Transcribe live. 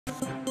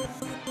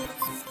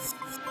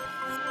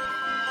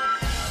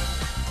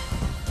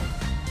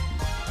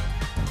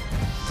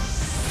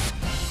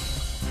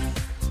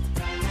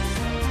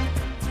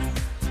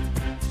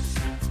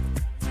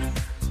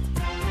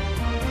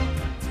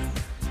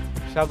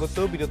স্বাগত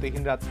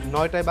বিরতিহীন রাত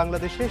 ৯টায়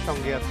বাংলাদেশে,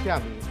 সঙ্গে আছি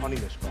আমি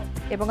অনিমেষ কর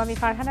এবং আমি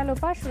ফারহানা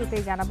লোপা।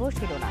 শুরুতেই জানাবো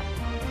শিরোনাম।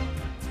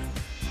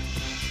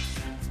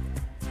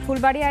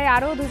 ফুলবাড়িয়ায়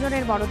আরও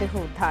দুজনের মরদেহ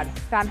উদ্ধার,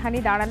 প্রাণহানি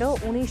দাঁড়ালো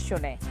 ১৯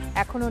 জনে,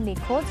 এখনো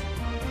নিখোঁজ,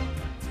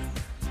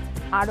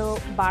 আরও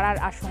বাড়ার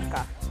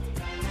আশঙ্কা।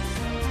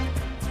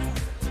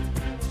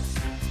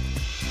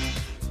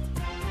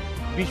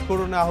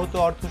 বিস্ফোরণে আহত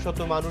অর্ধশত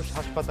মানুষ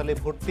হাসপাতালে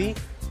ভর্তি,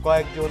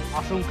 কয়েকজন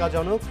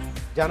আশঙ্কাজনক,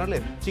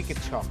 জানালেন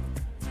চিকিৎসক।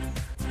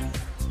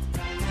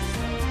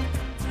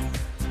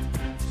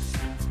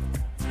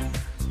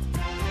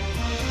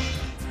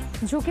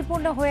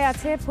 ঝুঁকিপূর্ণ হয়ে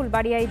আছে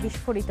ফুলবাড়িয়ায়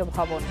বিস্ফোরিত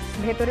ভবন,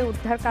 ভেতরে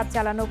উদ্ধার কাজ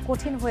চালানো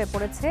কঠিন হয়ে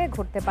পড়েছে,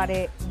 ঘটতে পারে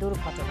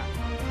দুর্ঘটনা।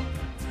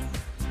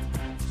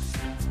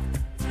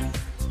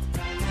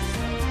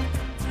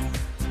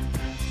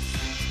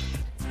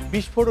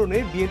 বিস্ফোরণে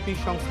বিএনপির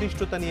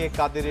সংশ্লিষ্টতা নিয়ে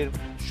কাদেরের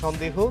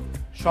সন্দেহ,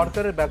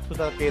 সরকারের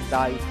ব্যর্থতাকে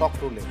দায়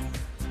ফখরুলের।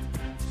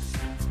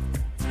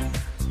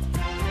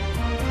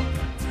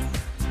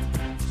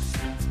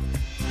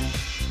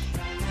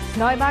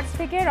 নয় মার্চ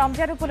থেকে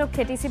রমজান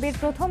উপলক্ষে টিসিবির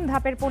প্রথম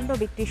ধাপের পণ্য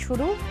বিক্রি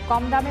শুরু,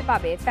 কম দামে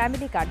পাবে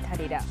ফ্যামিলি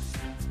কার্ডধারীরা।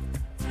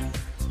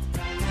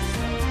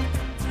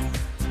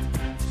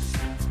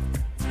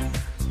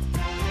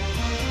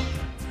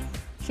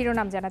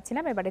 শিরোনাম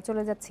জানাচ্ছিলাম, এবারে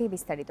চলে যাচ্ছি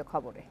বিস্তারিত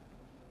খবরে।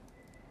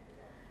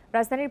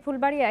 রাজধানীর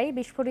ফুলবাড়িয়ায়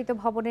বিস্ফোরিত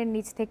ভবনের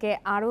নিচ থেকে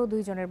আরও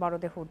 ২ জনের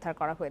মরদেহ উদ্ধার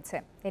করা হয়েছে।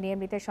 এ নিয়ে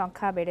মৃতের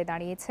সংখ্যা বেড়ে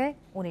দাঁড়িয়েছে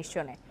 ১৯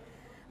 জনে।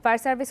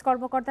 ফায়ার সার্ভিস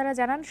কর্মকর্তারা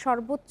জানান,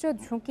 সর্বোচ্চ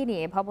ঝুঁকি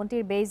নিয়ে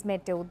ভবনটির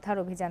বেসমেন্টে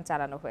উদ্ধার অভিযান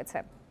চালানো হয়েছে।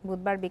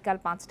 বুধবার বিকাল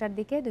 ৫টার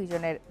দিকে ২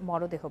 জনের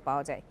মরদেহ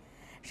পাওয়া যায়,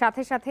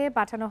 সাথে সাথে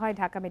পাঠানো হয়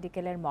ঢাকা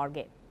মেডিকেলের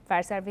মর্গে।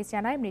 ফায়ার সার্ভিস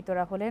জানায়,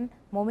 মৃতরা হলেন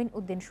মমিন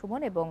উদ্দিন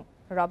সুমন এবং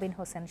রবিন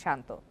হোসেন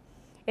শান্ত।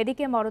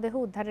 এদিকে মরদেহ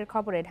উদ্ধারের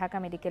খবরে ঢাকা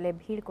মেডিকেলে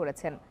ভিড়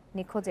করেছেন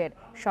নিখোঁজের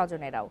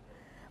স্বজনেরাও।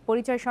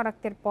 পরিচয়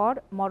শনাক্তের পর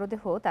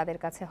মরদেহ তাদের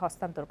কাছে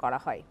হস্তান্তর করা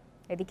হয়।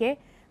 এদিকে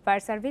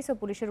ফায়ার সার্ভিস ও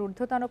পুলিশের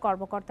ঊর্ধ্বতন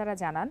কর্মকর্তারা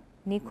জানান,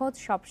 নিখোঁজ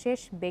সবশেষ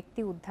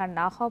ব্যক্তি উদ্ধার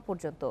না হওয়া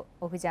পর্যন্ত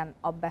অভিযান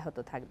অব্যাহত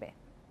থাকবে।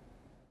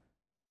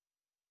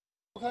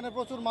 ওখানে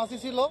প্রচুর মাছি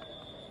ছিল।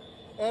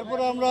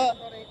 এরপরে আমরা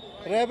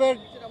র্যাবের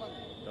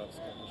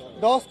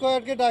ডগ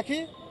স্কোয়াডকে ডাকি।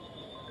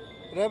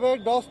 র্যাবের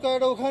ডগ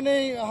স্কোয়াড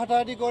ওখানেই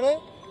হাঁটাহাঁটি করে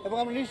এবং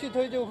আমরা নিশ্চিত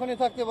হই যে ওখানে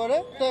থাকতে পারে।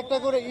 একটা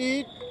করে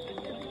ইট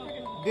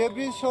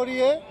ডেব্রিজ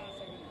সরিয়ে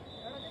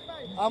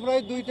আমরা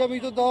এই 2টা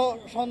মৃতদেহ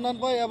সন্ধান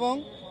পাই এবং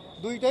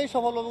 2টাই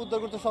সফলভাবে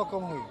উদ্ধার করতে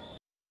সক্ষম হই।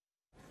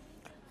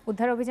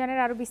 উদ্ধার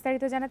অভিযানের আরো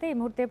বিস্তারিত জানাতে এই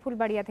মুহূর্তে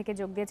ফুলবাড়িয়া থেকে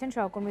যোগ দিয়েছেন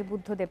সহকর্মী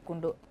বুদ্ধদেব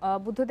কুণ্ডু।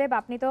 বুদ্ধদেব,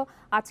 আপনি তো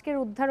আজকের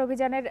উদ্ধার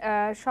অভিযানের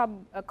সব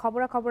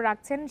খবরাখবর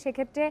রাখছেন,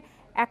 সেক্ষেত্রে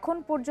এখন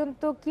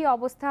পর্যন্ত কি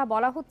অবস্থা?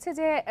 বলা হচ্ছে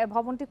যে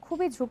ভবনটি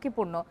খুবই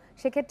ঝুঁকিপূর্ণ,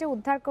 সেক্ষেত্রে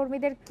উদ্ধার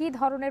কর্মীদের কি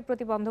ধরনের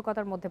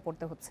প্রতিবন্ধকতার মধ্যে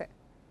পড়তে হচ্ছে?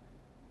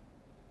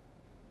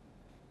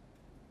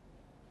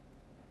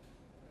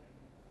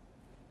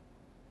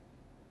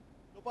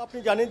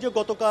 আপনি জানেন যে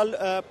গতকাল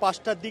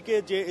 5টার দিকে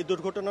যে এই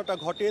দুর্ঘটনাটা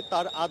ঘটে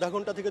তার আধা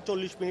ঘন্টা থেকে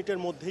 40 মিনিটের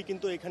মধ্যেই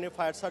কিন্তু এখানে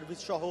ফায়ার সার্ভিস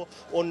সহ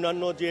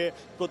অন্যান্য যে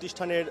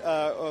প্রতিষ্ঠানের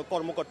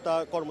কর্মকর্তা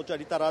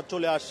কর্মচারী তারা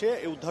চলে আসে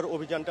এই উদ্ধার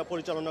অভিযানটা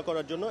পরিচালনা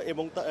করার জন্য।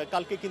 এবং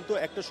কালকে কিন্তু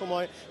একটা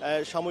সময়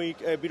সাময়িক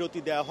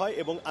বিরতি দেওয়া হয়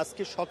এবং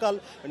আজকে সকাল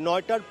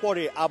 9টার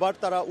পরে আবার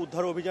তারা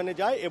উদ্ধার অভিযানে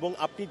যায়। এবং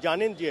আপনি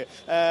জানেন যে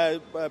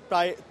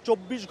প্রায়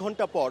 24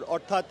 ঘন্টা পর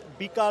অর্থাৎ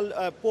বিকাল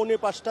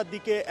 4:45টার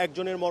দিকে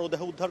একজনের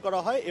মরদেহ উদ্ধার করা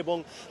হয় এবং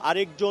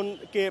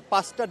আরেকজনকে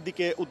 5টার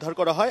দিকে উদ্ধার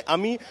করা হয়।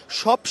 আমি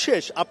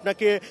সবশেষ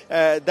আপনাকে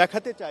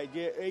দেখাতে চাই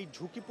যে এই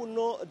ঝুঁকিপূর্ণ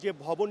যে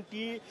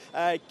ভবনটি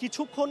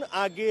কিছুক্ষণ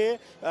আগে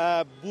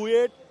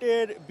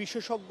বুয়েটের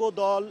বিশেষজ্ঞ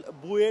দল,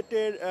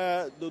 বুয়েটের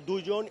 2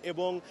 জন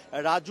এবং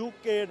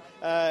রাজুকের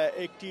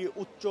একটি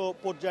উচ্চ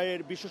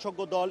পর্যায়ের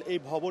বিশেষজ্ঞ দল এই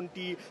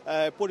ভবনটি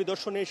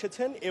পরিদর্শনে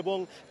এসেছেন এবং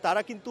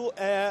তারা কিন্তু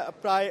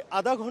প্রায়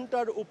আধা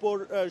ঘন্টার উপর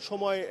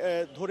সময়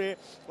ধরে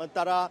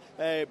তারা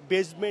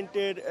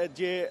বেসমেন্টের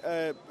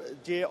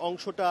যে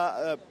অংশটা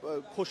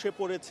খসে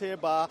পড়েছে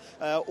বা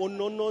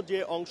অন্য যে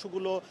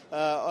অংশগুলো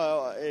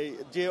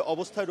যে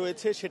অবস্থায়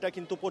রয়েছে সেটা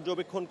কিন্তু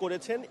পর্যবেক্ষণ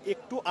করেছেন।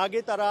 একটু আগে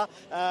তারা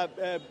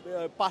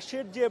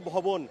পাশের যে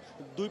ভবন,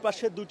 2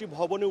 পাশের 2টি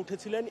ভবনে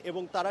উঠেছিলেন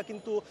এবং তারা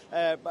কিন্তু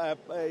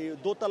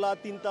দোতলা,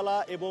 3তলা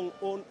এবং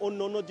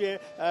অন্য যে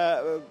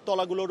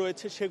তলাগুলো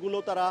রয়েছে সেগুলো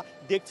তারা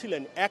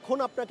দেখছিলেন। এখন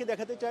আপনাকে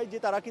দেখাতে চাই যে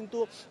তারা কিন্তু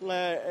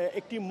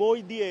একটি মই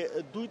দিয়ে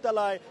 2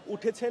 তলায়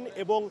উঠেছেন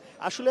এবং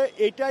আসলে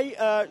এটাই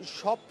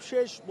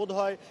সবশেষ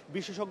বোধহয়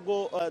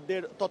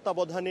বিশেষজ্ঞদের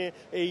তত্ত্বাবধানে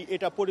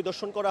এটা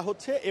পরিদর্শন করা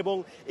হচ্ছে এবং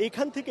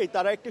এইখান থেকেই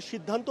তারা একটা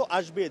সিদ্ধান্ত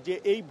আসবে যে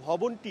এই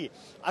ভবনটি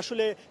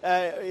আসলে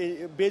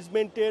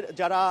বেসমেন্টের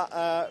যারা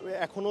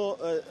এখনো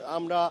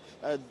আমরা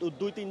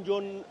 2-3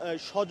 জন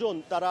স্বজন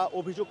তারা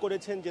অভিযোগ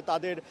করেছেন যে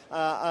তাদের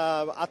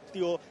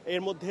আত্মীয়,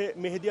 এর মধ্যে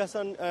মেহেদি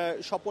হাসান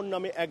স্বপন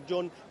নামে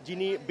একজন,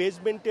 যিনি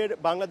বেসমেন্টের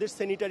বাংলাদেশ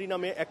স্যানিটারি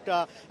নামে একটা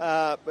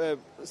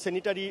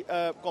স্যানিটারি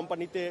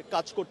কোম্পানিতে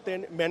কাজ করতেন,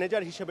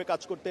 ম্যানেজার হিসেবে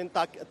কাজ করতেন,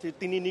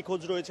 তিনি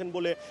নিখোঁজ রয়েছেন করেছেন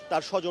বলে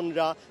তার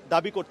স্বজনরা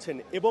দাবি করছেন।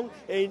 এবং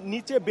এই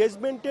নিচে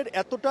বেসমেন্টের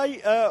এতটাই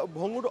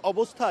ভঙ্গুর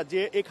অবস্থা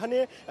যে এখানে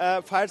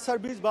ফায়ার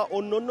সার্ভিস বা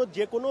অন্যান্য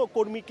যে কোনো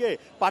কর্মীকে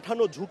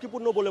পাঠানো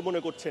ঝুঁকিপূর্ণ বলে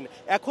মনে করছেন।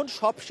 এখন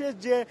সবশেষ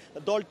যে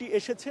দলটি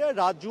এসেছে,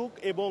 রাজুক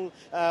এবং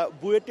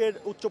বুয়েটের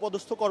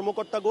উচ্চপদস্থ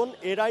কর্মকর্তাগণ,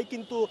 এরাই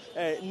কিন্তু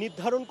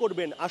নির্ধারণ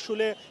করবেন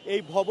আসলে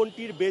এই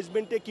ভবনটির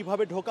বেসমেন্টে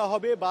কিভাবে ঢোকা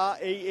হবে বা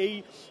এই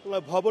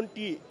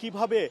ভবনটি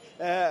কিভাবে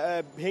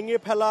ভেঙে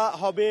ফেলা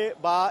হবে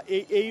বা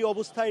এই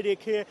অবস্থায়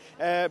রেখে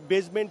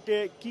বেসমেন্টে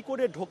কি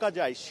করে ঢোকা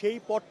যায় সেই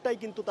পথটাই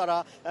কিন্তু তারা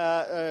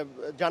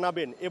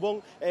জানাবেন। এবং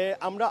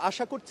আমরা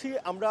আশা করছি,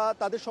 আমরা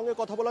তাদের সঙ্গে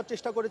কথা বলার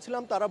চেষ্টা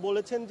করেছিলাম, তারা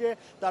বলেছেন যে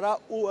তারা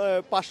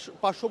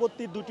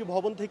পার্শ্ববর্তী দুটি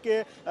ভবন থেকে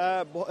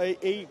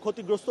এই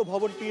ক্ষতিগ্রস্ত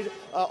ভবনটির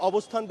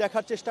অবস্থান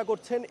দেখার চেষ্টা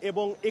করছেন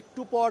এবং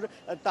একটু পর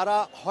তারা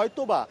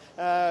হয়তোবা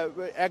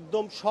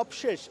একদম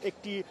সবশেষ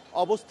একটি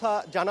অবস্থা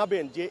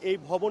জানাবেন যে এই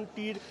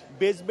ভবনটির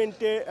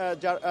বেসমেন্টে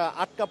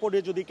আটকা পড়ে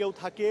যদি কেউ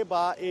থাকে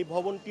বা এই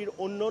ভবনটির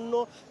অন্যান্য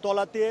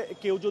তলাতে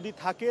কেউ যদি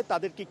থাকে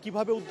তাদেরকে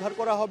কিভাবে উদ্ধার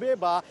করা হবে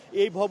বা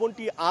এই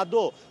ভবনটি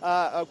আদৌ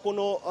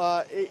কোনো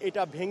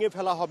এটা ভেঙে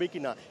ফেলা হবে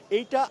কিনা,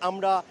 এইটা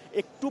আমরা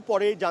একটু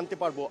পরেই জানতে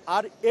পারবো।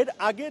 আর এর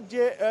আগের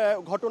যে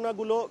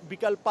ঘটনাগুলো,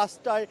 বিকাল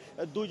 5টায়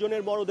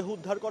দুইজনের মরদেহ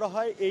উদ্ধার করা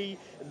হয়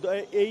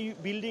এই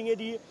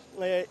বিল্ডিংয়েরই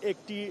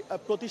একটি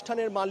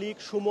প্রতিষ্ঠানের মালিক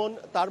সুমন,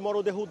 তার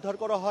মরদেহ উদ্ধার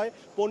করা হয়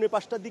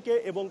 4:45টার দিকে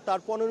এবং তার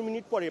 15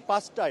 মিনিট পরে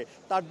 5টায়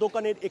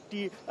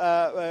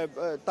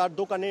তার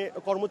দোকানে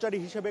কর্মচারী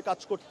হিসেবে কাজ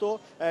করত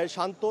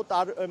শান্ত,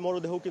 তার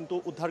মরদেহ কিন্তু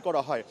উদ্ধার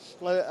করা হয়।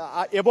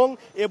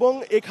 এবং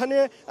এখানে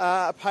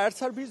ফায়ার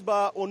সার্ভিস বা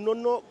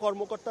অন্যান্য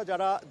কর্মকর্তা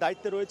যারা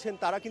দায়িত্বে রয়েছেন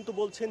তারা কিন্তু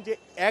বলছেন যে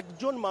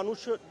একজন মানুষ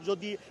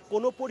যদি,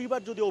 কোনো পরিবার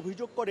যদি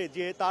অভিযোগ করে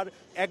যে তার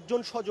একজন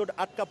স্বজন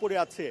আটকা পড়ে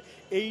আছে,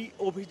 এই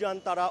অভিযান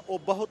তারা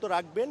অব্যাহত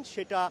রাখবেন।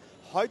 সেটা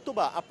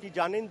হয়তোবা আপনি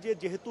জানেন যে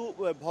যেহেতু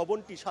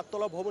ভবনটি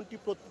 7তলা ভবনটি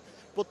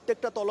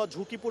প্রত্যেকটা তলা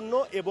ঝুঁকিপূর্ণ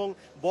এবং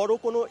বড়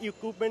কোনো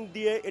ইকুইপমেন্ট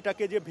দিয়ে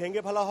এটাকে যে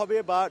ভেঙে ফেলা হবে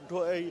বা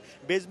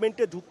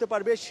বেসমেন্টে ঢুকতে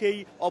পারবে সেই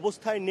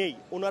অবস্থায় নেই।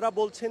 ওনারা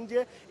বলছেন যে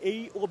এই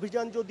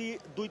অভিযান যদি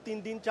 2-3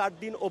 দিন 4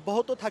 দিন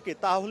অব্যাহত থাকে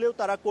তাহলেও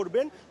তারা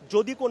করবেন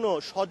যদি কোনো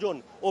স্বজন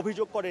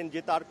অভিযোগ করেন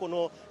যে তার কোনো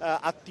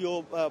আত্মীয়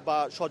বা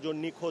স্বজন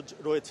নিখোঁজ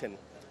রয়েছেন।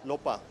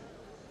 লোপা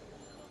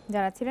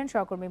জানাচ্ছিলেন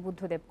সহকর্মী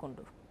বুদ্ধদেব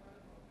কুণ্ডু।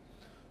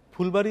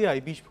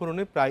 ফুলবাড়িয়ায়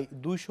বিস্ফোরণে প্রায়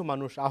 200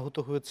 মানুষ আহত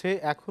হয়েছে।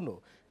 এখনও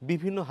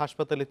বিভিন্ন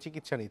হাসপাতালে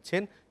চিকিৎসা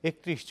নিচ্ছেন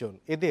 31 জন।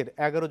 এদের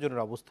 11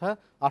 জনের অবস্থা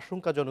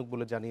আশঙ্কাজনক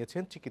বলে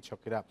জানিয়েছেন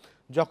চিকিৎসকেরা।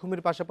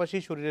 জখমের পাশাপাশি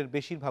শরীরের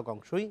বেশিরভাগ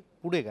অংশই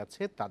পুড়ে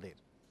গেছে তাদের।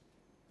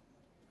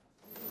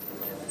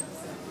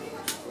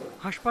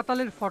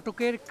 হাসপাতালের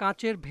ফটকের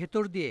কাঁচের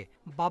ভেতর দিয়ে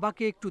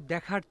বাবাকে একটু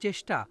দেখার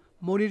চেষ্টা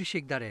মনির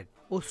শিকদারের।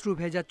 অশ্রু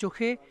ভেজা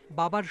চোখে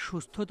বাবার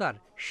সুস্থতার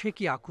সে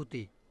কি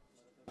আকুতি।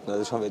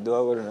 সবাই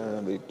দোয়া করেন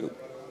একটু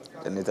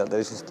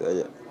তাড়াতাড়ি সুস্থ হয়ে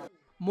যায়।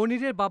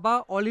 মনিরের বাবা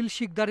অলিল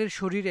শিকদারের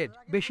শরীরের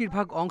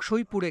বেশিরভাগ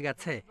অংশই পুড়ে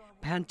গেছে।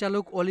 ভ্যান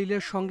চালক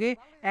অলিলের সঙ্গে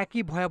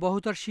একই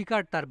ভয়াবহতার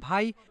শিকার তার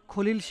ভাই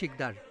খলিল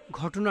শিকদার।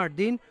 ঘটনার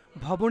দিন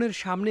ভবনের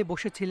সামনে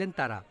বসেছিলেন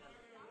তারা।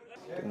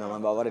 কিন্তু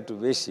আমার বাবার একটু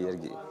বেশি আর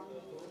কি,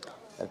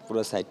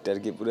 পুরো সাইডটা আর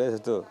কি পুরো আছে,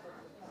 তো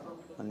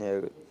মানে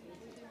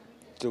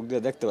চোখ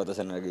দিয়ে দেখতে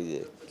পাচ্ছেন আর কি যে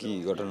কি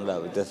ঘটনাটা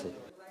হইতেছে।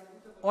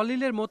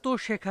 অলিলের মতো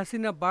শেখ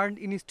হাসিনা বার্ন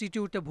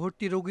ইনস্টিটিউটে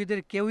ভর্তি রোগীদের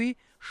কেউই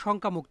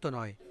শঙ্কামুক্ত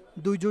নয়।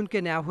 2 জনকে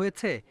নেওয়া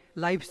হয়েছে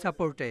লাইফ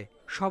সাপোর্টে।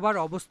 সবার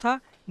অবস্থা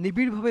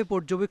নিবিড়ভাবে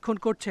পর্যবেক্ষণ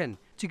করছেন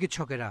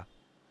চিকিৎসকেরা।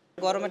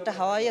 গরমেরটা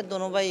হাওয়াইয়া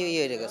দোনো ভাই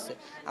হয়ে গেছে।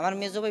 আমার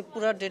মেজো ভাই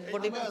পুরো ডেড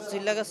বডি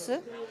চিল্লা গেছে,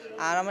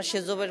 আর আমার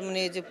সেজো ভাই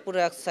মানে যে পুরো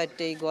এক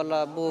সাইডটাই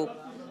গলা, বুক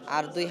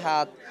আর 2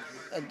 হাত,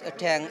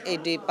 ঠ্যাং, এই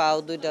 2 পাও,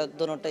 2টা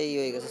দোনোটাই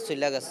হয়ে গেছে,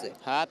 চিল্লা গেছে।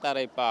 হ্যাঁ,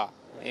 তারাই পা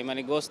এই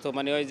মানে গোস্ত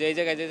মানে ওই যে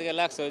জায়গায়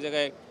লাগছে ওই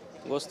জায়গায়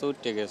গোস্ত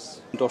উঠে গেছে।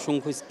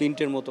 অসংখ্য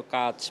স্প্লিন্টের মতো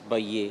কাঁচ বা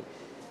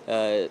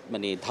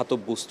মানে ধাতব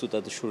বস্তু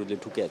তাদের শরীরে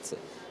ঢুকে আছে।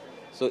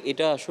 সো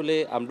এটা আসলে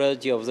আমরা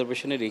যে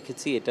অবজারভেশনে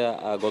রেখেছি, এটা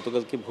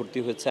গতকালকে ভর্তি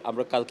হয়েছে।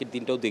 আমরা কালকের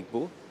দিনটাও দেখব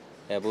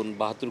এবং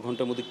 72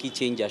 ঘন্টার মধ্যে কি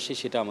চেঞ্জ আসে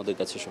সেটা আমাদের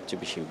কাছে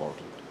সবচেয়ে বেশি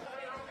ইম্পর্টেন্ট।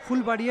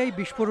 ফুলবাড়িয়ায়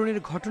বিস্ফোরণের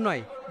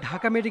ঘটনায়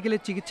ঢাকা মেডিকেলে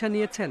চিকিৎসা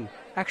নিয়েছেন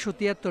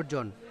 173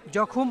 জন।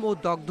 জখম ও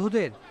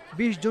দগ্ধদের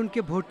 20 জনকে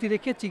ভর্তি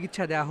রেখে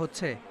চিকিৎসা দেওয়া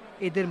হচ্ছে।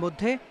 এদের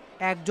মধ্যে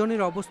 1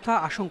 জনের অবস্থা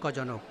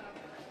আশঙ্কাজনক।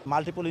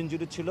 মাল্টিপল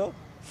ইনজুরি ছিল,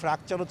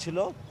 ফ্র্যাকচারও ছিল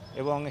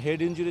এবং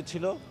হেড ইনজুরি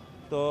ছিল,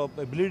 তো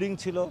ব্লিডিং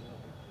ছিল।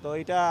 তো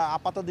এটা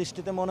আপাত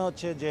দৃষ্টিতে মনে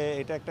হচ্ছে যে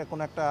এটা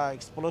কোনো একটা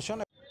এক্সপ্লোশন।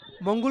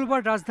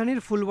 মঙ্গলবার রাজধানীর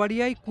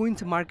ফুলবাড়িয়ায় কুইন্স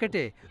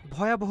মার্কেটে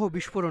ভয়াবহ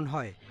বিস্ফোরণ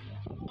হয়।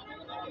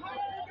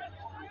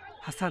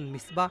 Hasan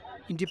Misbah,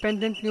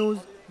 independent news,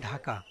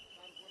 Dhaka.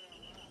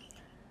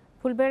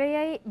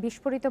 ফুলবাড়িয়ায়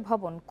বিস্ফোরিত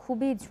ভবন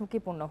খুবই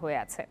ঝুঁকিপূর্ণ হয়ে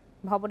আছে।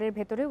 ভবনের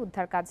ভেতরে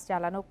উদ্ধার কাজ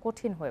চালানো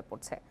কঠিন হয়ে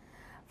পড়ছে।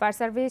 ফায়ার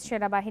সার্ভিস,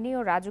 সেনাবাহিনী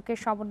ও রাজুকের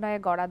সমন্বয়ে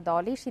গড়া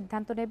দলই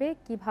সিদ্ধান্ত নেবে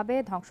কিভাবে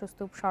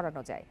ধ্বংসস্তূপ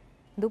সরানো যায়।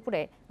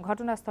 দুপুরে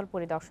ঘটনাস্থল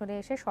পরিদর্শনে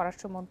এসে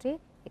স্বরাষ্ট্রমন্ত্রী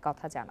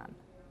একথা জানান।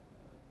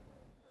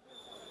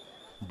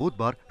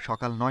 বুধবার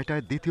সকাল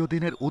 9টায় দ্বিতীয়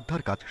দিনের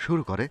উদ্ধার কাজ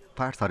শুরু করে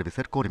ফায়ার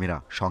সার্ভিসের কর্মীরা।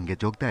 সঙ্গে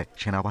যোগ দেয়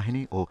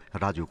সেনাবাহিনী ও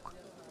রাজুক।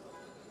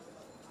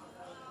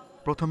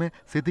 প্রথমে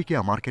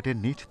সিদ্দিকিয়া মার্কেটের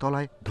নিচ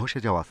তলায় ধসে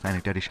যাওয়া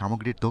স্যানিটারি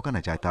সামগ্রীর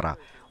দোকানে যায় তারা।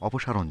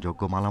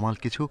 অপসারণযোগ্য মালামাল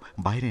কিছু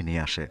বাইরে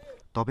নিয়ে আসে।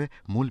 তবে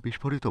মূল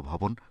বিস্ফোরিত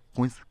ভবন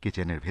কুইন্স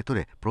কিচেনের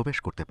ভেতরে প্রবেশ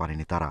করতে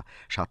পারেনি তারা।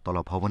 ৭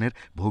 তলা ভবনের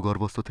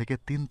ভূগর্ভস্থ থেকে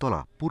 ৩ তলা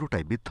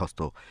পুরোটাই বিধ্বস্ত।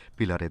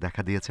 পিলারে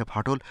দেখা দিয়েছে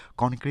ফাটল,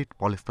 কনক্রিট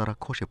পলেস্তারা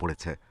খসে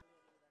পড়েছে।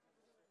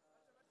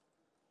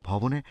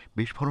 ভবনে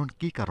বিস্ফোরণ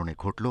কী কারণে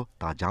ঘটল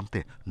তা জানতে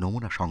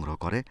নমুনা সংগ্রহ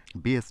করে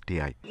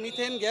বিএসটিআই।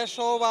 মিথেন গ্যাস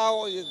সহ বা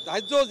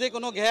দাহ্য যে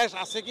কোনো গ্যাস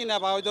আছে কিনা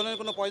বা ওই ধরনের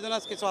কোনো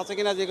পয়জনাস কিছু আছে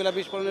কিনা যেগুলো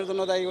বিস্ফোরণের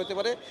জন্য দায়ী হতে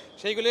পারে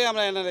সেইগুলোই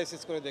আমরা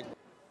অ্যানালাইসিস করে দেখব।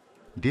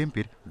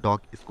 ডিএমপির ডগ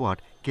স্কোয়াড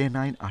K9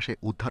 আসে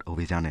উদ্ধার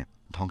অভিযানে।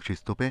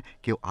 ধ্বংসস্তূপে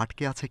কেউ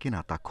আটকে আছে কিনা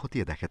তা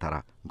খতিয়ে দেখে তারা।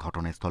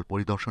 ঘটনাস্থল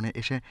পরিদর্শনে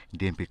এসে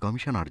ডিএমপি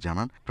কমিশনার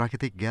জানান,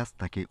 প্রাকৃতিক গ্যাস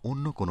নাকি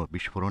অন্য কোনো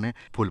বিস্ফোরণে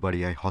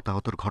ফুলবাড়িয়ায়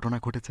হতাহতর ঘটনা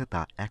ঘটেছে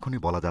তা এখনই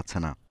বলা যাচ্ছে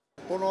না।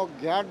 কোনো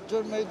গ্যাস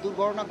জন্য এই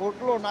দুর্ঘটনা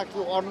ঘটলো নাকি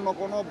অন্য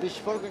কোনো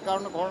বিস্ফোরণের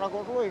কারণে ঘটনা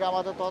ঘটলো, এটা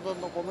আমাদের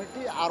তদন্ত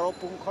কমিটি আরও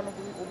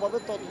পুঙ্খানুপুঙ্খভাবে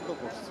তদন্ত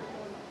করছে।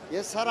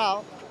 এছাড়াও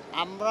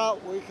আমরা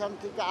ওইখান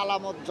থেকে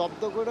আলামত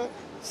জব্দ করে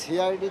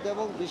সিআইডিতে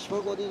এবং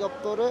বিস্ফোরক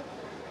অধিদপ্তরে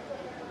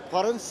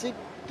ফরেনসিক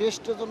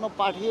টেস্টের জন্য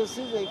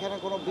পাঠিয়েছি যে এখানে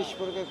কোনো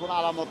বিস্ফোরকের কোনো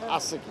আলামত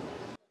আছে কিনা।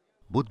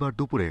 বুধবার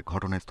দুপুরে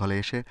ঘটনাস্থলে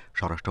এসে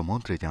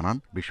স্বরাষ্ট্রমন্ত্রী জানান,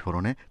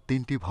 বিস্ফোরণে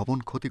 ৩টি ভবন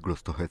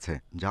ক্ষতিগ্রস্ত হয়েছে,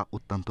 যা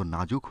অত্যন্ত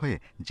নাজুক হয়ে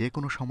যে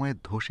কোনো সময়ে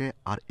ধসে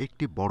আর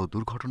একটি বড়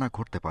দুর্ঘটনা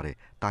ঘটতে পারে।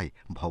 তাই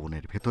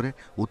ভবনের ভেতরে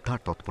উদ্ধার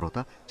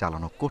তৎপরতা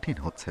চালানো কঠিন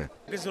হচ্ছে।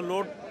 কিছু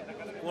লোড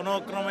কোনো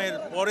ক্রমের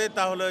পরে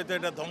তাহলে হয়তো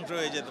এটা ধ্বংস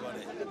হয়ে যেতে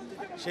পারে।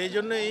 সেই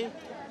জন্যই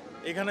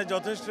এখানে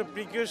যথেষ্ট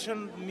প্রিকশন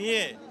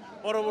নিয়ে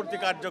পরবর্তী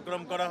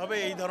কার্যক্রম করা হবে,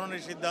 এই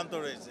ধরনের সিদ্ধান্ত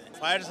রয়েছে।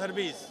 ফায়ার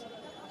সার্ভিস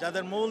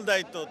যাদের মূল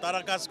দায়িত্ব তারা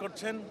কাজ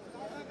করছেন,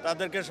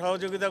 তাদেরকে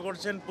সহযোগিতা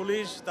করছেন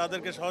পুলিশ,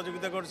 তাদেরকে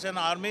সহযোগিতা করছেন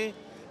আর্মি,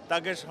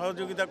 তাকে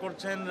সহযোগিতা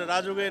করছেন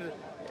রাজুকের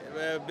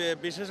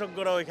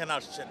বিশেষজ্ঞরাও এখানে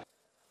আসছেন।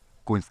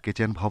 কুইন্স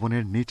কিচেন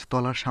ভবনের নিচ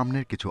তলার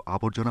সামনের কিছু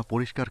আবর্জনা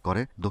পরিষ্কার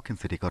করে দক্ষিণ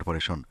সিটি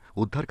কর্পোরেশন।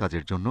 উদ্ধার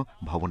কাজের জন্য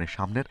ভবনের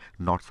সামনের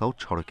নর্থ সাউথ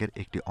সড়কের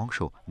একটি অংশ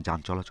যান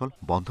চলাচল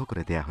বন্ধ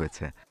করে দেয়া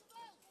হয়েছে।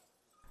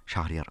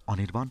 Shahriar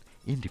Anirban,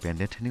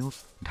 independent news,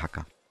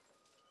 Dhaka.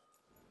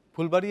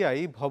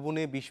 ফুলবাড়িয়ায়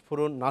ভবনে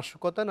বিস্ফোরণ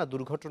নাশকতা না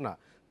দুর্ঘটনা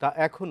তা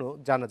এখনও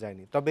জানা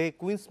যায়নি। তবে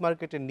কুইন্স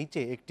মার্কেটের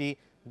নিচে একটি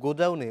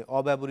গোডাউনে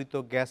অব্যবহৃত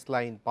গ্যাস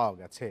লাইন পাওয়া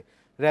গেছে।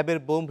 র্যাবের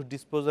বোম্ব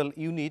ডিসপোজাল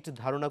ইউনিট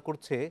ধারণা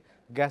করছে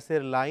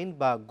গ্যাসের লাইন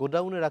বা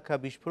গোডাউনে রাখা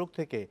বিস্ফোরক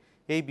থেকে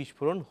এই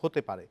বিস্ফোরণ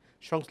হতে পারে।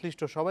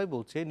 সংশ্লিষ্ট সবাই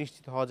বলছে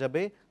নিশ্চিত হওয়া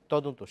যাবে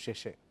তদন্ত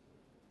শেষে।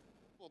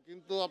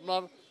 কিন্তু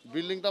আপনার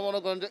বিল্ডিংটা মনে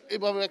করেন যে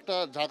এইভাবে একটা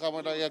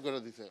ঝাঁকামাটা করে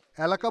দিছে।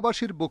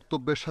 এলাকাবাসীর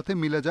বক্তব্যের সাথে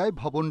মিলে যায়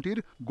ভবনটির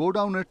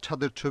গোডাউনের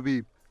ছাদের ছবি।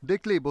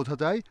 দেখলেই বোঝা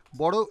যায়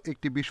বড়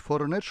একটি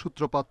বিস্ফোরণের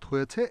সূত্রপাত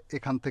হয়েছে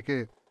এখান থেকে।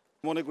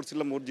 মনে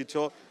করছিলাম মসজিদ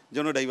সহ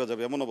যেন ডাইবা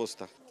যাবে এমন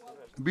অবস্থা।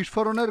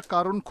 বিস্ফোরণের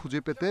কারণ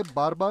খুঁজে পেতে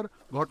বারবার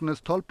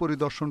ঘটনাস্থল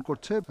পরিদর্শন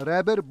করছে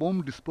র্যাবের বোম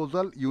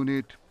ডিসপোজাল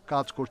ইউনিট।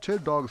 কাজ করছে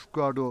ডগ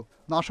স্কোয়াডও।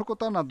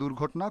 নাশকতা না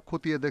দুর্ঘটনা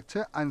খতিয়ে দেখছে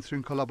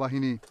আইনশৃঙ্খলা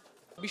বাহিনী।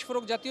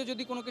 বিস্ফোরক জাতীয়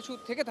যদি কোনো কিছু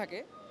থেকে থাকে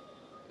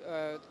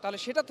তাহলে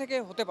সেটা থেকে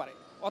হতে পারে,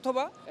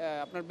 অথবা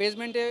আপনার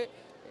বেসমেন্টে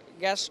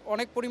গ্যাস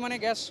অনেক পরিমাণে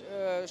গ্যাস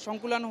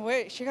সংকুলান হয়ে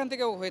সেখান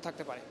থেকেও হয়ে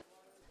থাকতে পারে।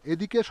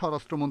 এদিকে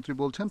স্বরাষ্ট্রমন্ত্রী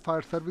বলছেন,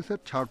 ফায়ার সার্ভিসের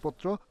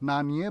ছাড়পত্র না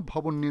নিয়ে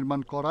ভবন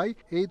নির্মাণ করায়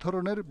এই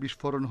ধরনের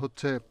বিস্ফোরণ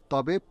হচ্ছে।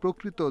 তবে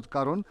প্রকৃত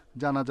কারণ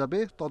জানা যাবে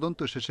তদন্ত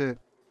শেষে।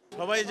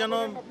 সবাই যেন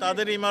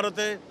তাদের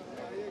ইমারতে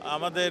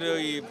আমাদের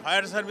ওই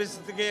ফায়ার সার্ভিস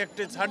থেকে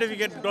একটি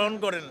সার্টিফিকেট গ্রহণ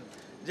করেন,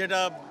 যেটা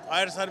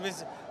ফায়ার সার্ভিস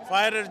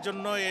ফায়ারের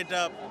জন্য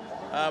এটা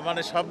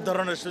মানে সব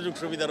ধরনের সুযোগ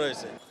সুবিধা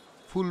রয়েছে।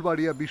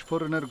 ফুলবাড়িয়া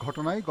বিস্ফোরণের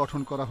ঘটনায়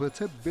গঠন করা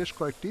হয়েছে বেশ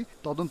কয়েকটি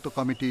তদন্ত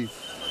কমিটি।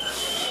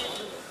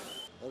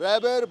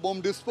 র্যাবের বোম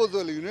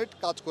ডিসপোজাল ইউনিট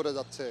কাজ করে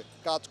যাচ্ছে,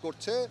 কাজ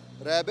করছে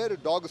র্যাবের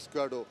ডগ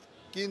স্কোয়াডও।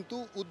 কিন্তু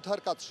উদ্ধার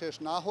কাজ শেষ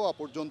না হওয়া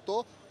পর্যন্ত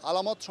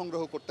আলামত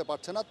সংগ্রহ করতে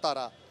পারছে না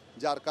তারা,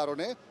 যার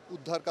কারণে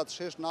উদ্ধার কাজ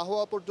শেষ না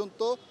হওয়া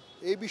পর্যন্ত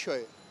এই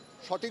বিষয়ে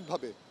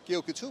সঠিকভাবে কেউ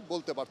কিছু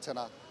বলতে পারছে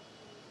না।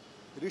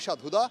 রিশাদ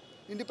হুদা,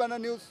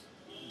 ইন্ডিপেন্ডেন্ট নিউজ,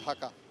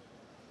 ঢাকা।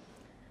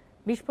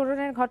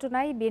 বিস্ফোরণের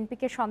ঘটনায়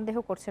বিএনপিকে সন্দেহ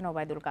করছেন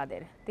ওবায়দুল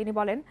কাদের। তিনি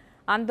বলেন,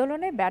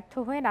 আন্দোলনে ব্যর্থ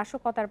হয়ে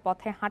নাশকতার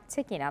পথে হাঁটছে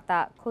কিনা তা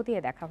খতিয়ে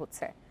দেখা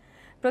হচ্ছে।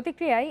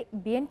 প্রতিক্রিয়ায়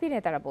বিএনপি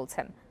নেতারা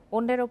বলছেন,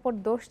 অন্যের ওপর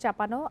দোষ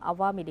চাপানো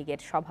আওয়ামী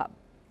লীগের স্বভাব।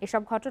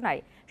 এসব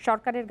ঘটনায়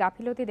সরকারের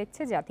গাফিলতি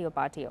দেখছে জাতীয়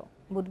পার্টিও।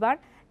 বুধবার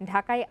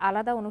ঢাকায়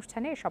আলাদা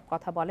অনুষ্ঠানে এসব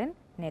কথা বলেন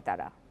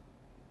নেতারা।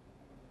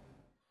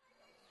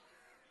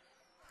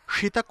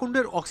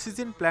 সীতাকুণ্ডের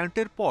অক্সিজেন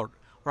প্ল্যান্টের পর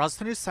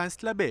রাজধানীর সায়েন্স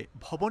ল্যাবে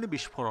ভবনে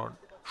বিস্ফোরণ,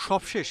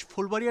 সবশেষ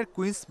ফুলবাড়িয়ার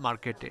কুইন্স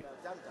মার্কেটে।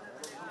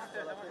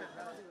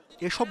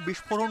 এসব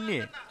বিস্ফোরণ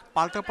নিয়ে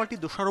পাল্টাপাল্টি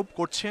দোষারোপ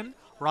করছেন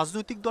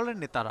রাজনৈতিক দলের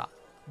নেতারা।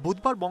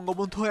 বুধবার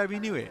বঙ্গবন্ধু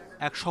অ্যাভিনিউয়ে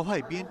এক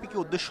সভায় বিএনপিকে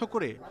উদ্দেশ্য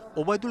করে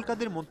ওবায়দুল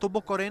কাদের মন্তব্য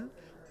করেন,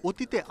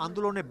 অতীতে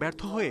আন্দোলনে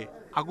ব্যর্থ হয়ে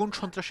আগুন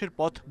সন্ত্রাসের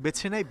পথ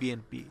বেছে নেয়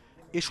বিএনপি।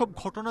 এসব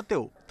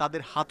ঘটনাতেও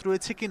তাদের হাত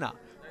রয়েছে কিনা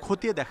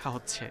খতিয়ে দেখা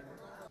হচ্ছে।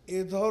 এ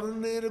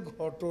ধরনের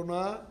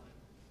ঘটনা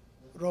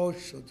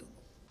রহস্যজনক।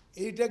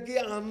 এইটা কি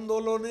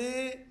আন্দোলনে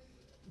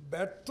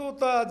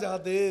ব্যর্থতা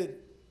যাদের,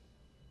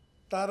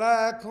 তারা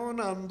এখন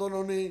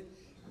আন্দোলনে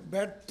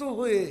ব্যর্থ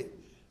হয়ে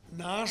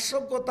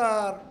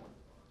নাশকতার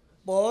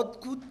পথ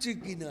খুঁজছে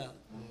কিনা,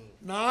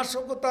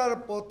 নাশকতার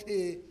পথে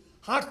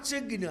হাঁটছে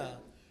কিনা,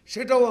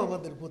 সেটাও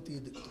আমাদের খতিয়ে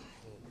দেখতে হবে।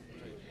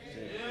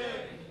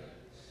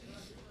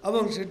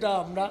 এবং সেটা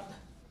আমরা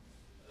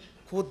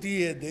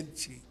খতিয়ে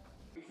দেখছি।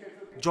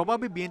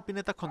 জবাবে বিএনপি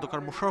নেতা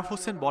খন্দকার মোশাররফ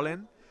হোসেন বলেন,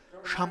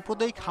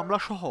 সাম্প্রদায়িক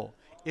হামলাসহ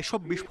এসব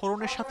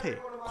বিস্ফোরণের সাথে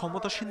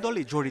ক্ষমতাসীন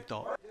দলই জড়িত।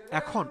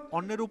 এখন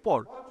অন্যের উপর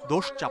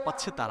দোষ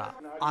চাপাচ্ছে তারা।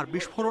 আর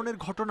বিস্ফোরণের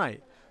ঘটনায়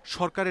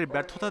সরকারের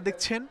ব্যর্থতা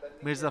দেখছেন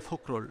মির্জা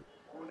ফখরুল।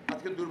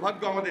 আজকে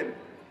দুর্ভাগ্য আমাদের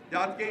যে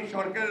আজকে এই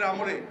সরকারের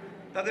আমলে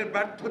তাদের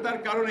ব্যর্থতার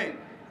কারণে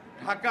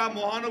ঢাকা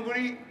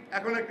মহানগরী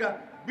এখন একটা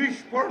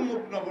বিস্ফোরণ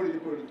মুক্ত নগরীতে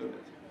পরিণত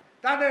হয়েছে।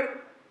 তাদের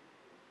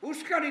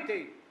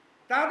উস্কানিতেই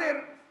তাদের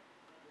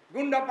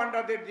গুন্ডা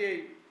পান্ডাদের যে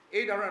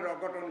এই ধরনের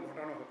অঘটন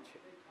ঘটানো হচ্ছে,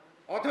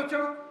 অথচ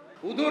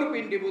উদুর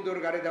পিণ্ডি বুদুর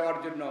গাড়ি দেওয়ার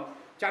জন্য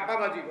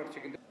চাপাবাজি করছে।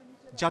 কিন্তু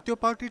জাতীয়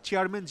পার্টির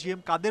চেয়ারম্যান জি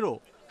এম কাদেরও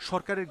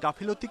সরকারের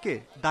গাফিলতিকে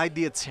দায়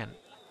দিয়েছেন।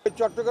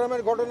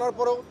 চট্টগ্রামের ঘটনার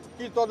পরেও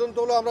কি তদন্ত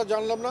হলো আমরা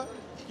জানলাম না,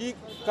 কি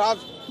কাজ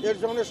এর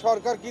সঙ্গে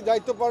সরকার কি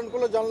দায়িত্ব পালন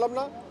করলো জানলাম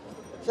না।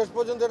 শেষ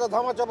পর্যন্ত এটা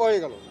ধামাচাপা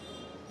হয়ে গেল,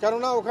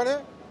 কেননা ওখানে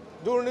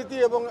দুর্নীতি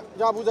এবং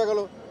যা বোঝা গেল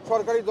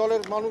সরকারি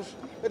দলের মানুষ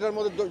এটার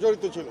মধ্যে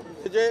জড়িত ছিল।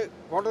 যে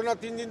ঘটনা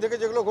 3 দিন থেকে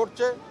যেগুলো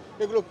ঘটছে,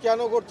 এগুলো কেন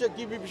ঘটছে,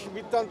 কি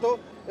বৃত্তান্ত,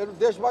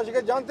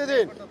 দেশবাসীকে জানতে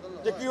দিন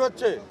যে কি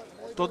হচ্ছে।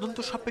 তদন্ত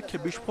সাপেক্ষে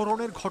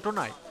বিস্ফোরণের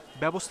ঘটনায়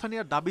ব্যবস্থা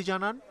নেওয়ার দাবি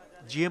জানান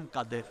জি এম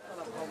কাদের।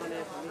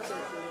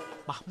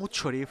 মাহমুদ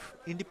শরীফ,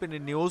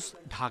 ইন্ডিপেন্ডেন্ট নিউজ,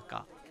 ঢাকা।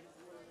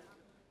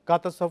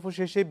 কাতার সফর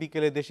শেষে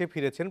বিকেলে দেশে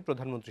ফিরেছেন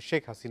প্রধানমন্ত্রী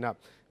শেখ হাসিনা।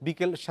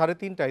 বিকেল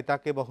 3:30টায়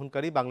তাকে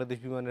বহনকারী বাংলাদেশ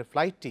বিমানের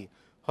ফ্লাইটটি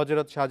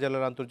হযরত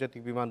শাহজালাল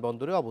আন্তর্জাতিক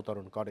বিমানবন্দরে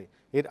অবতরণ করে।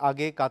 এর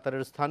আগে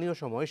কাতারের স্থানীয়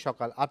সময়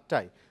সকাল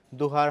 8টায়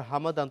দোহার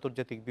হামাদ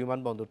আন্তর্জাতিক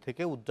বিমানবন্দর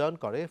থেকে উড্ডয়ন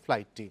করে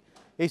ফ্লাইটটি।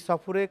 এই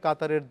সফরে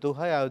কাতারের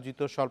দোহায় আয়োজিত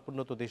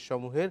স্বল্পোন্নত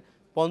দেশসমূহের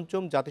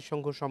 ৫ম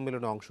জাতিসংঘ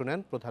সম্মেলনে অংশ নেন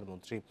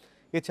প্রধানমন্ত্রী।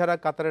 এছাড়া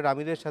কাতারের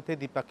আমিরের সাথে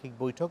দ্বিপাক্ষিক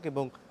বৈঠক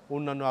এবং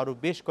অন্যান্য আরও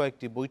বেশ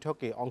কয়েকটি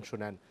বৈঠকে অংশ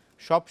নেন।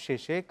 সব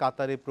শেষে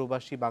কাতারে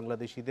প্রবাসী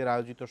বাংলাদেশিদের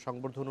আয়োজিত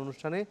সংবর্ধনা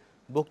অনুষ্ঠানে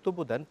বক্তব্য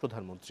দেন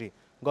প্রধানমন্ত্রী।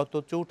 গত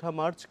 ৪ঠা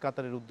মার্চ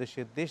কাতারের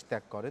উদ্দেশ্যে দেশ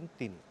ত্যাগ করেন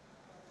তিনি।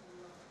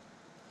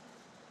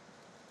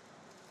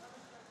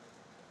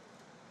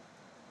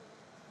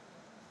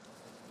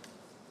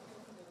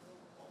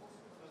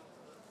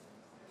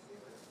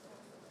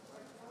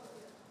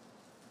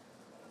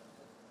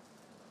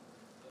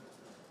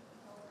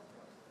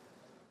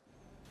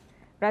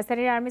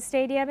 রাজধানীর আর্মি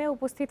স্টেডিয়ামে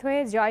উপস্থিত হয়ে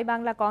জয়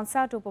বাংলা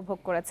কনসার্ট উপভোগ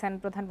করেছেন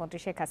প্রধানমন্ত্রী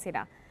শেখ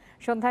হাসিনা।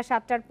 সন্ধ্যা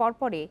 7টার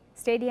পরপরই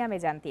স্টেডিয়ামে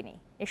যান তিনি।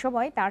 এ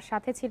সময় তার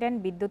সাথে ছিলেন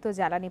বিদ্যুৎ ও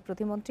জ্বালানি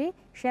প্রতিমন্ত্রী,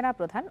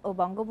 সেনাপ্রধান ও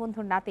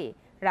বঙ্গবন্ধুর নাতি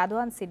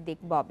রাদওয়ান সিদ্দিক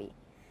ববি।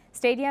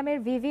 স্টেডিয়ামের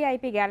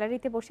ভিভিআইপি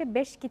গ্যালারিতে বসে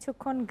বেশ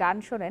কিছুক্ষণ গান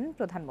শোনেন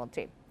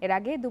প্রধানমন্ত্রী। এর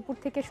আগে দুপুর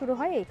থেকে শুরু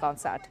হয় এই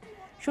কনসার্ট।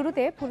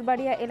 শুরুতে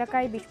ফুলবাড়িয়া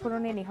এলাকায়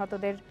বিস্ফোরণে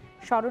নিহতদের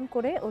স্মরণ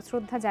করে ও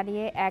শ্রদ্ধা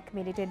জানিয়ে 1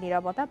 মিনিটের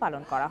নীরবতা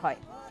পালন করা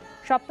হয়।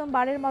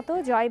 সপ্তমবারের মতো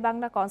জয়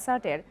বাংলা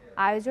কনসার্টের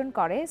আয়োজন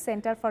করে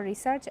সেন্টার ফর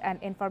রিসার্চ অ্যান্ড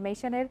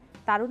ইনফরমেশনের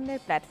তারুণ্যের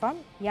প্ল্যাটফর্ম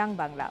ইয়াং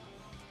বাংলা।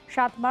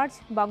 7 মার্চ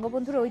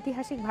বঙ্গবন্ধুর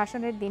ঐতিহাসিক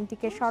ভাষণের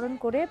দিনটিকে স্মরণ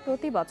করে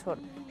প্রতি বছর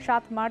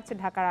 7 মার্চ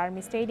ঢাকার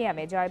আর্মি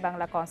স্টেডিয়ামে জয়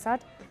বাংলা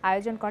কনসার্ট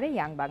আয়োজন করে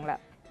ইয়াং বাংলা।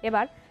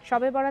 এবার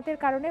শবে বরাতের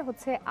কারণে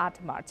হচ্ছে 8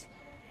 মার্চ।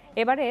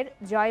 এবারের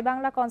জয়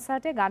বাংলা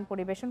কনসার্টে গান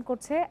পরিবেশন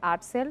করছে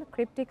আর্টসেল,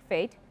 ক্রিপ্টিক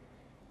ফেইট,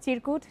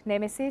 চিরকুট,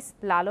 নেমেসিস,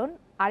 লালন,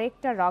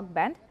 আরেকটা রক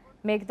ব্যান্ড,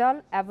 মেঘদল,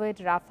 অ্যাভয়েড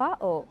রাফা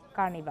ও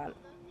কার্নিভাল।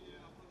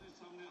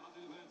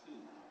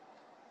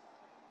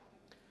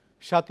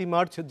 7ই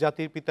মার্চ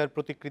জাতির পিতার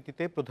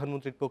প্রতিকৃতিতে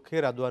প্রধানমন্ত্রীর পক্ষে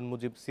রাদওয়ান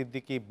মুজিব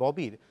সিদ্দিকী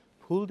ববির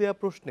ফুল দেয়া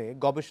প্রশ্নে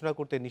গবেষণা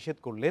করতে নিষেধ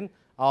করলেন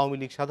আওয়ামী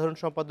লীগ সাধারণ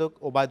সম্পাদক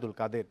ওবায়দুল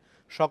কাদের।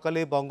 সকালে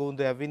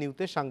বঙ্গবন্ধু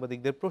অ্যাভিনিউতে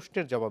সাংবাদিকদের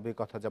প্রশ্নের জবাবে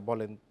কথা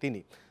বলেন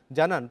তিনি।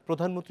 জানান,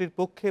 প্রধানমন্ত্রীর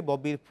পক্ষে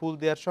ববির ফুল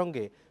দেওয়ার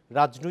সঙ্গে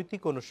রাজনৈতিক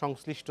কোনো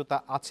সংশ্লিষ্টতা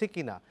আছে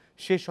কিনা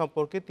সে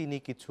সম্পর্কে তিনি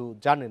কিছু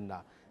জানেন না।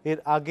 এর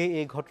আগে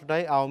এই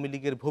ঘটনায় আওয়ামী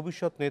লীগের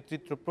ভবিষ্যৎ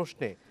নেতৃত্ব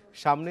প্রশ্নে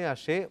সামনে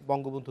আসে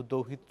বঙ্গবন্ধু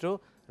দৌহিত্র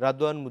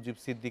রাদওয়ান মুজিব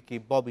সিদ্দিকী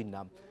ববির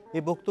নাম। এ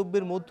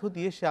বক্তব্যের মধ্য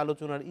দিয়ে সে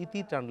আলোচনার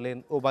ইতি টানলেন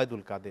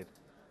ওবায়দুল কাদের।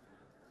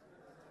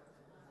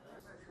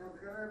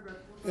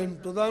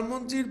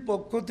 প্রধানমন্ত্রীর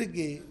পক্ষ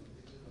থেকে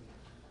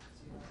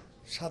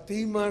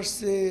 7ই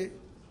মার্চে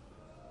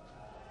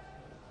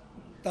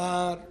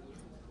তার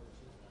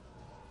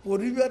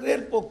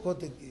পরিবারের পক্ষ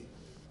থেকে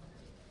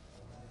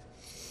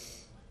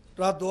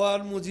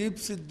রাদওয়ান মুজিব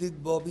সিদ্দিক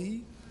ববি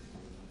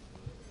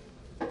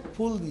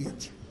ফুল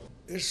দিয়েছে।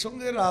 এর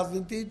সঙ্গে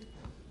রাজনীতির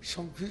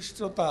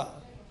সংশ্লিষ্টতা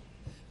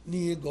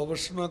নিয়ে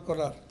গবেষণা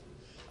করার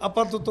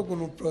আপাতত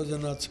কোনো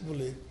প্রয়োজন আছে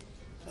বলে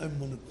আমি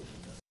মনে করি।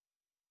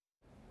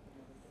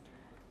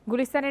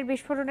 গুলিস্তানের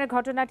বিস্ফোরণের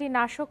ঘটনাটি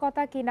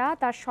নাশকতা কিনা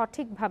তা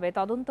সঠিকভাবে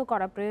তদন্ত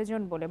করা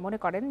প্রয়োজন বলে মনে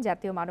করেন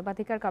জাতীয়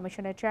মানবাধিকার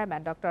কমিশনের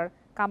চেয়ারম্যান ডক্টর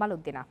কামাল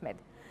উদ্দিন আহমেদ।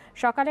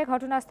 সকালে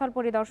ঘটনাস্থল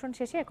পরিদর্শন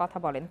শেষে কথা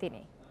বলেন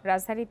তিনি।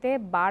 রাজধানীতে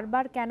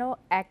বারবার কেন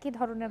একই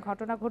ধরনের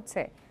ঘটনা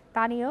ঘটছে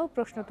তা নিয়েও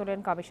প্রশ্ন তোলেন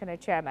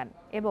কমিশনের চেয়ারম্যান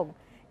এবং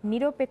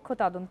নিরপেক্ষ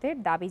তদন্তের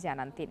দাবি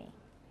জানান তিনি।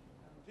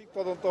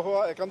 তদন্ত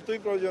হওয়া একান্তই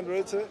প্রয়োজন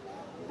রয়েছে।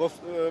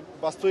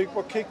 বাস্তবিক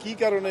পক্ষে কি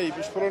কারণে এই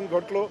বিস্ফোরণ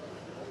ঘটলো,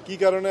 কি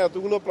কারণে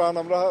এতগুলো প্রাণ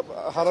আমরা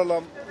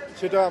হারালাম,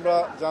 সেটা আমরা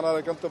জানার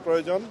একান্ত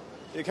প্রয়োজন।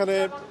 এখানে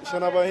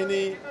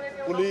সেনাবাহিনী,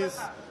 পুলিশ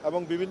এবং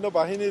বিভিন্ন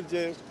বাহিনীর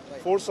যে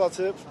ফোর্স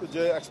আছে,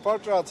 যে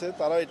এক্সপার্টরা আছে,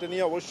 তারা এটা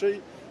নিয়ে অবশ্যই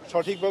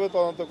সঠিকভাবে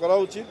তদন্ত করা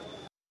উচিত।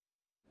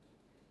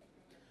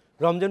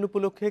 রমজান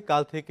উপলক্ষে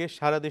কাল থেকে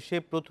সারা দেশে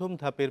প্রথম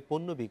ধাপের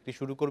পণ্য বিক্রি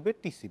শুরু করবে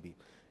টিসিবি।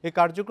 এই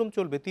কার্যক্রম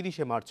চলবে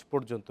 30শে মার্চ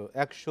পর্যন্ত।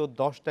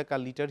 110 টাকা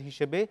লিটার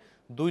হিসেবে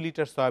 2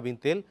 লিটার সয়াবিন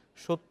তেল,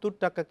 70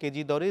 টাকা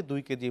কেজি দরে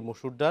 2 কেজি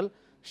মসুর ডাল,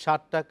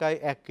 60 টাকায়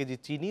 1 কেজি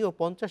চিনি ও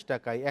 50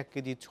 টাকায় 1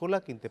 কেজি ছোলা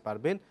কিনতে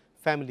পারবেন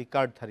ফ্যামিলি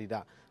কার্ডধারীরা।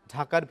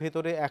 ঢাকার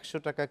ভেতরে 100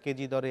 টাকা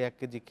কেজি দরে 1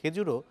 কেজি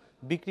খেজুরও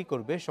বিক্রি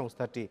করবে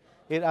সংস্থাটি।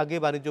 এর আগে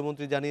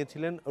বাণিজ্যমন্ত্রী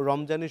জানিয়েছিলেন,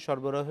 রমজানি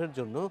সরবরাহের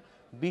জন্য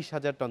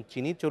 20,000 টন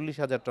চিনি,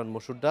 40,000 টন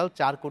মসুর ডাল,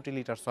 4 কোটি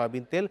লিটার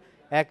সয়াবিন তেল,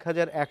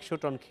 1,100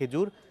 টন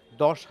খেজুর,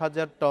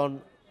 10,000 টন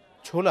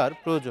ছোলার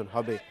প্রয়োজন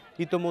হবে।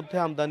 ইতোমধ্যে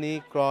আমদানি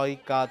ক্রয়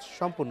কাজ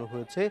সম্পন্ন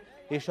হয়েছে।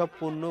 এসব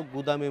পণ্য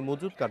গুদামে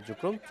মজুত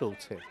কার্যক্রম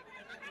চলছে।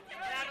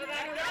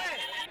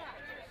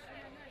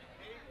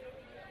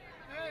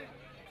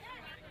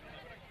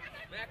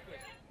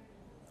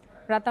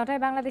 রাত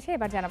 9টায় বাংলাদেশে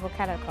এবার জানাবো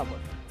খেলার খবর।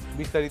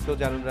 বিস্তারিত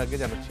জানানোর আগে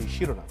জানাচ্ছি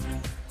শিরোনাম।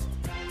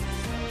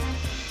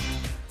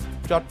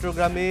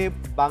 চট্টগ্রামে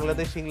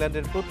বাংলাদেশ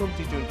ইংল্যান্ডের প্রথম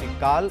টি-20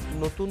 কাল।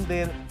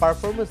 নতুনদের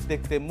পারফরমেন্স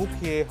দেখতে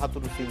মুখিয়ে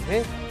হাতুরু সিংহে,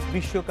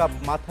 বিশ্বকাপ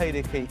মাথায়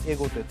রেখেই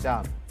এগোতে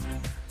চান।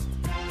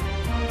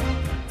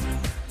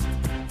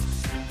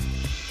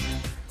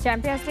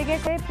 চ্যাম্পিয়ন্স লিগে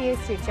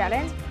পিএসজি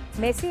চ্যালেঞ্জ,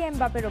 মেসি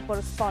এমবাপের ওপর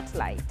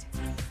স্পটলাইট।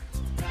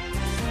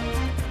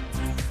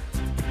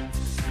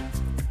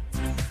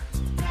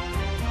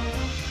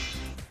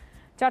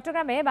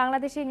 চট্টগ্রামে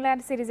বাংলাদেশ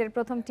ইংল্যান্ড সিরিজের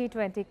প্রথম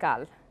টি-20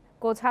 কাল।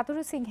 কোচ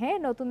হাতুরু সিংহে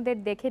নতুনদের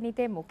দেখে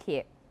নিতে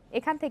মুখিয়ে।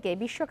 এখান থেকে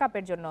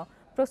বিশ্বকাপের জন্য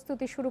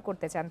প্রস্তুতি শুরু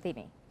করতে চান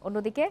তিনি।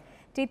 অন্যদিকে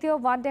তৃতীয়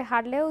ওয়ানডে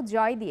হারলেও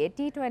জয় দিয়ে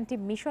টি-20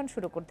 মিশন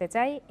শুরু করতে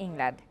চায়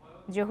ইংল্যান্ড।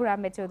 জহুর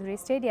আহমেদ চৌধুরী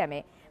স্টেডিয়ামে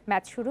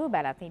ম্যাচ শুরু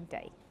বেলা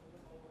 3টায়।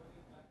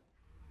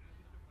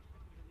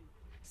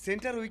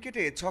 সেন্টার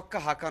উইকেটে ছক্কা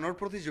হাঁকানোর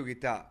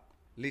প্রতিযোগিতা।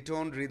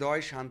 লিটন,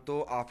 হৃদয়, শান্ত,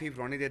 আফিফ,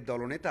 রনিদের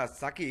দলনেতা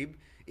সাকিব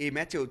এই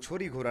ম্যাচেও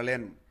ছড়ি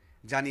ঘোরালেন।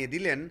 জানিয়ে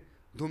দিলেন,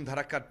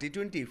 ধুমধারাক্কার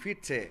টি-20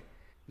 ফিরছে,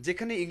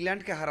 যেখানে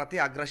ইংল্যান্ডকে হারাতে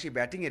আগ্রাসী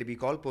ব্যাটিংয়ের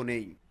বিকল্প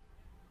নেই।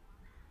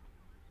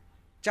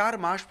 4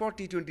 মাস পর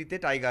টি-20তে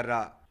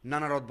টাইগাররা।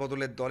 নানা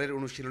রদবদলের দলের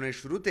অনুশীলনের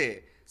শুরুতে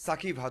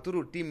সাকিব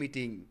হাতুরুর টিম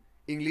মিটিং।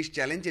 ইংলিশ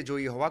চ্যালেঞ্জে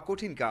জয়ী হওয়া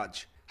কঠিন কাজ।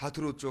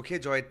 হাতুরুর চোখে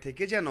জয়ের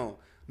থেকে যেন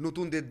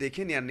নতুনদের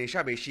দেখে নেয়ার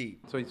নেশা বেশি।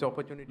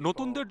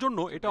 নতুনদের জন্য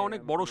এটা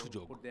অনেক বড়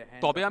সুযোগ।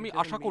 তবে আমি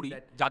আশা করি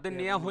যাদের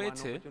নেওয়া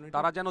হয়েছে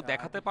তারা যেন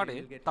দেখাতে পারে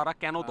তারা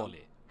কেন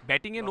দলে।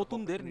 ব্যাটিংয়ে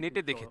নতুনদের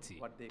নেটে দেখেছি,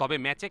 তবে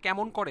ম্যাচে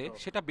কেমন করে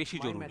সেটা বেশি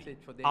জরুরি।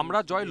 আমরা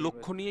জয়ের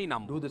লক্ষ্য নিয়েই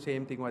নামব।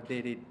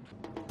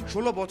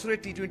 16 বছরের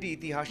টি-20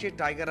 ইতিহাসে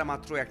টাইগাররা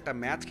মাত্র একটা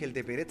ম্যাচ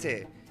খেলতে পেরেছে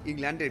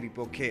ইংল্যান্ডের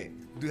বিপক্ষে।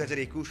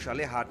 2021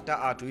 সালে হারটা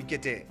 8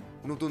 উইকেটে।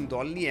 নতুন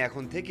দল নিয়ে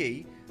এখন থেকেই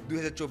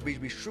 2024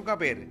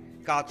 বিশ্বকাপের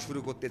কাজ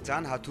শুরু করতে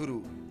চান হাথুরু।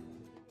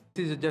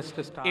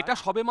 এটা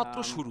সবেমাত্র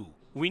শুরু।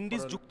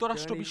 উইন্ডিজ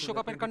যুক্তরাষ্ট্র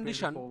বিশ্বকাপের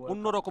কন্ডিশন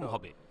অন্যরকম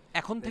হবে।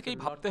 এখন থেকেই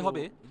ভাবতে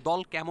হবে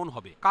দল কেমন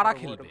হবে, কারা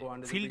খেলবে।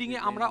 ফিল্ডিংয়ে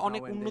আমরা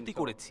অনেক উন্নতি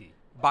করেছি,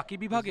 বাকি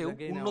বিভাগেও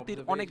উন্নতির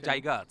অনেক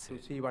জায়গা আছে।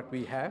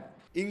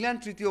 ইংল্যান্ড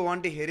তৃতীয়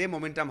ওয়ানডে হেরে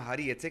মোমেন্টাম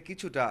হারিয়েছে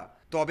কিছুটা,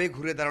 তবে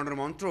ঘুরে দাঁড়ানোর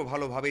মন্ত্র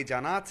ভালোভাবেই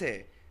জানা আছে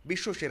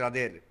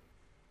বিশ্বসেরাদের।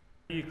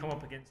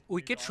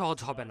 উইকেট সহজ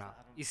হবে না,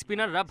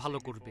 স্পিনাররা ভালো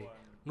করবে।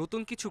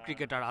 নতুন কিছু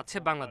ক্রিকেটার আছে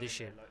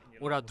বাংলাদেশে,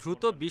 ওরা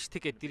দ্রুত 20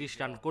 থেকে 30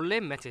 রান করলে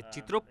ম্যাচের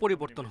চিত্র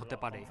পরিবর্তন হতে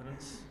পারে।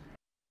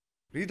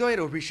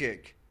 হৃদয়ের অভিষেক।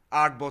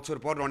 8 বছর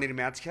পর রনির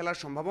ম্যাচ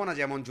খেলার সম্ভাবনা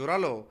যেমন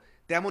জোরালো,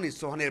 তেমনই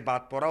সোহানের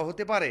বাদ পড়াও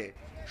হতে পারে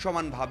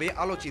সমানভাবে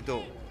আলোচিত।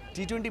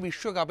 টি-20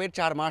 বিশ্বকাপের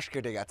 4 মাস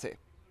কেটে গেছে।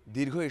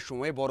 দীর্ঘ এই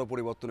সময়ে বড়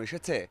পরিবর্তন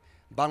এসেছে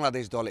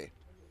বাংলাদেশ দলে।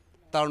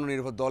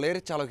 তারুণ্যনির্ভর দলের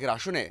চালকের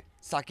আসনে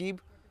সাকিব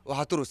ও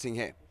হাতুরু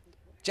সিংহে।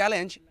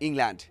 Challenge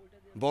England.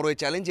 বড় এই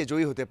চ্যালেঞ্জে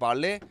জয়ী হতে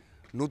পারলে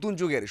নতুন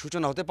যুগের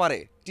সূচনা হতে পারে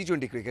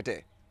টি-20 ক্রিকেটে।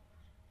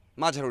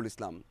 Mazharul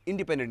Islam,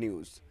 independent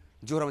news,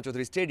 Zahur Ahmed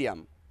Chowdhury stadium,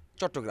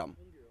 Chittagong.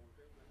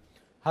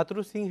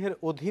 Hathuru সিংহের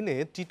অধীনে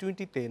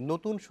টি-20তে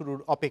নতুন শুরুর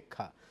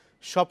অপেক্ষা।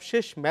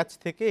 সবশেষ ম্যাচ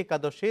থেকে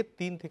একাদশে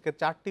 3 থেকে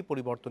 4টি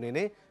পরিবর্তন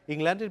এনে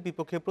ইংল্যান্ডের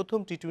বিপক্ষে প্রথম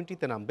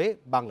টি-20তে নামবে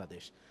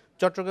বাংলাদেশ।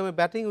 চট্টগ্রামে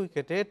ব্যাটিং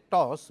উইকেটে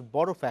টস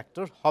বড়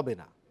ফ্যাক্টর হবে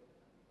না।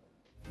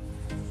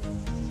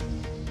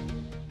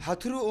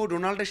 হাথুরু ও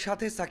ডোনাল্ডের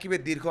সাথে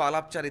সাকিবের দীর্ঘ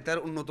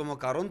আলাপচারিতার অন্যতম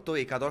কারণ তো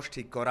একাদশ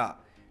ঠিক করা।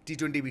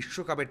 টি-20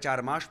 বিশ্বকাপের 4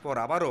 মাস পর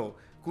আবারও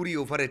 20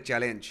 ওভারের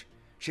চ্যালেঞ্জ।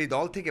 সেই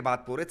দল থেকে বাদ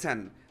পড়েছেন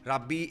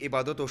রাব্বি,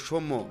 এবাদত ও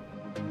সৌম্য।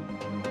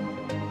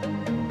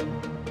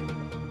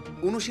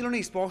 অনুশীলনে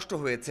স্পষ্ট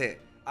হয়েছে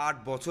 8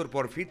 বছর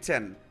পর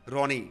ফিরছেন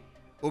রনি।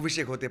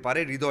 অভিষেক হতে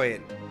পারে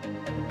হৃদয়ের।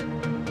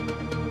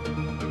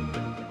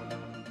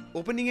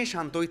 ওপেনিংয়ে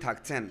শান্তই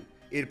থাকছেন,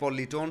 এরপর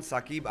লিটন,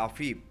 সাকিব,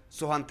 আফিফ,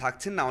 সোহান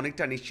থাকছেন না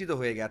অনেকটা নিশ্চিত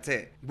হয়ে গেছে।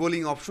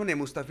 বোলিং অপশনে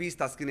মুস্তাফিজ,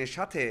 তাসকিনের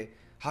সাথে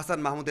হাসান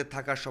মাহমুদের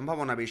থাকার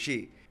সম্ভাবনা বেশি।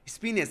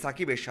 স্পিনে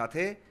সাকিবের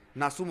সাথে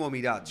নাসুম ও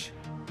মিরাজ।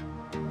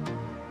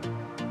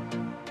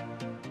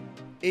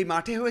 এই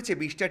মাঠে হয়েছে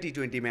 20টা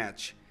টি-20 ম্যাচ,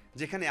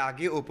 যেখানে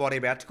আগে ও পরে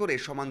ব্যাট করে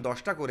সমান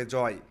 10টা করে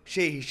জয়।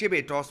 সেই হিসেবে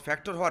টস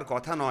ফ্যাক্টর হওয়ার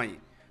কথা নয়,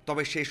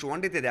 তবে শেষ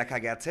ওয়ানডেতে দেখা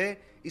গেছে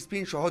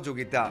স্পিন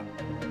সহযোগিতা।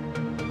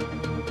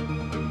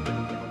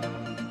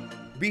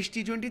 20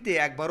 টি-20তে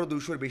একবারও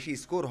 200-র বেশি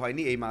স্কোর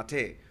হয়নি এই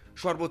মাঠে।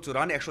 সর্বোচ্চ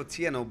রান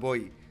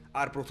 196,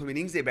 আর প্রথম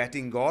ইনিংসে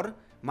ব্যাটিং গড়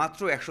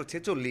মাত্র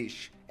 146।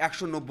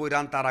 190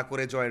 রান তাড়া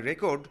করে জয়ের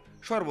রেকর্ড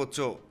সর্বোচ্চ।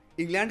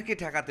 ইংল্যান্ডকে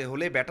ঠেকাতে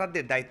হলে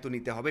ব্যাটারদের দায়িত্ব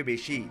নিতে হবে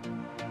বেশি।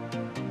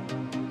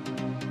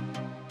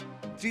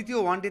 তৃতীয়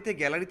ওয়ানডেতে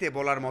গ্যালারিতে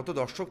বলার মতো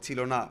দর্শক ছিল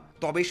না,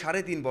 তবে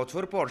 3.5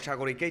 বছর পর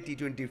সাগরিকায়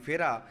টি-20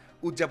 ফেরা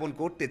উদযাপন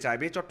করতে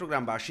চাইবে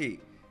চট্টগ্রামবাসী।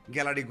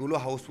 গ্যালারিগুলো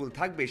হাউসফুল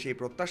থাকবে সেই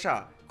প্রত্যাশা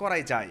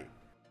করাই যায়।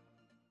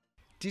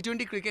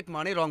 টি-20 ক্রিকেট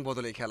মানে রং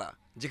বদলে খেলা,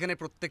 যেখানে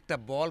প্রত্যেকটা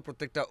বল,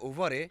 প্রত্যেকটা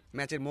ওভারে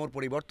ম্যাচের মোড়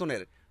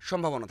পরিবর্তনের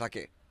সম্ভাবনা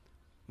থাকে।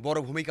 বড়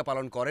ভূমিকা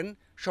পালন করেন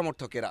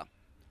সমর্থকেরা।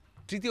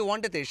 তৃতীয়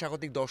ওয়ানডেতে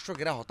স্বাগতিক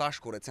দর্শকেরা হতাশ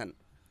করেছেন,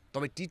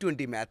 তবে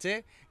টি-20 ম্যাচে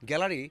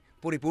গ্যালারি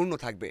পরিপূর্ণ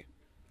থাকবে,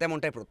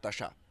 তেমনটাই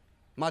প্রত্যাশা।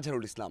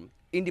 মাজহারুল ইসলাম,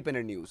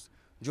 ইন্ডিপেন্ডেন্ট নিউজ,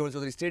 জোহর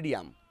চৌধুরী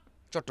স্টেডিয়াম,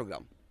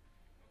 চট্টগ্রাম।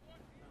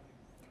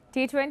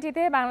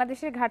 টি-20তে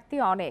বাংলাদেশের ঘাটতি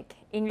অনেক।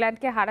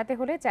 ইংল্যান্ডকে হারাতে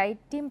হলে চাই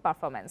টিম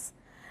পারফরম্যান্স।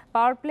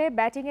 পাওয়ার প্লে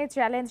ব্যাটিংয়ের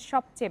চ্যালেঞ্জ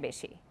সবচেয়ে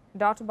বেশি।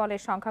 ডট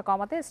বলের সংখ্যা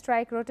কমাতে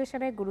স্ট্রাইক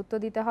রোটেশনে গুরুত্ব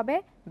দিতে হবে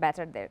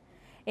ব্যাটারদের।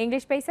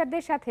 ইংলিশ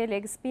পেসারদের সাথে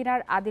লেগ স্পিনার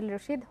আদিল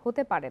রশিদ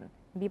হতে পারেন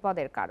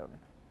বিপদের কারণ।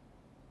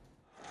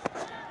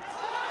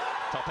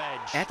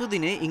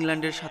 এতদিনে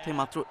ইংল্যান্ডের সাথে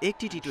মাত্র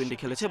একটি টি-20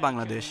 খেলেছে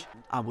বাংলাদেশ।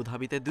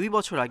 আবুধাবিতে 2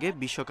 বছর আগে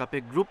বিশ্বকাপে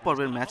গ্রুপ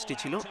পর্বের ম্যাচটি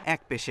ছিল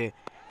এক পেশে।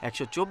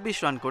 124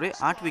 রান করে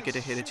 8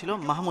 উইকেটে হেরেছিল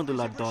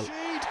মাহমুদুল্লাহর দল।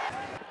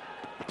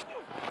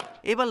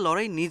 এবার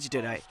লড়াই নিজ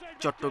ডেরায়।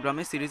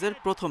 চট্টগ্রামে সিরিজের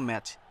প্রথম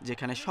ম্যাচ,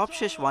 যেখানে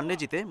সবশেষ ওয়ানডে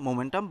জিতে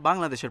মোমেন্টাম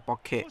বাংলাদেশের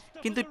পক্ষে।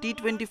 কিন্তু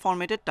টি-20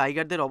 ফরম্যাটে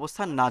টাইগারদের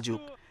অবস্থা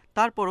নাজুক।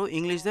 তারপরও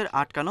ইংলিশদের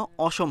আটকানো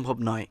অসম্ভব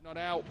নয়।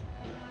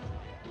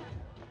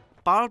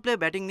 পাওয়ার প্লে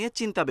ব্যাটিং নিয়ে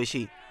চিন্তা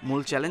বেশি।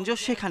 মূল চ্যালেঞ্জও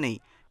সেখানেই,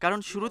 কারণ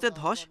শুরুতে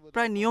ধস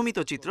প্রায় নিয়মিত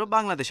চিত্র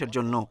বাংলাদেশের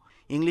জন্য।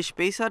 ইংলিশ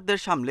পেসারদের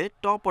সামলে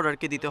টপ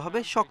অর্ডারকে দিতে হবে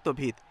শক্ত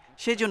ভিত।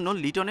 সেজন্য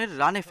লিটনের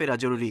রানে ফেরা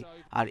জরুরি,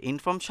 আর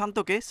ইনফর্ম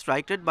শান্তকে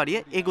স্ট্রাইক রেট বাড়িয়ে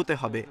এগোতে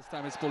হবে।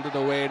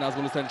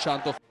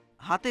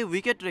 হাতে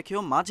উইকেট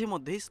রেখেও মাঝে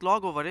মধ্যেই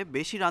স্লগ ওভারে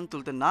বেশি রান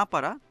তুলতে না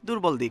পারা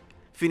দুর্বল দিক।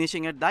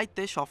 ফিনিশিংয়ের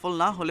দায়িত্বে সফল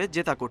না হলে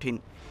জেতা কঠিন।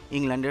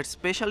 ইংল্যান্ডের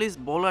স্পেশালিস্ট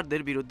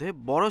বোলারদের বিরুদ্ধে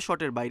বড়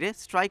শটের বাইরে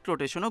স্ট্রাইক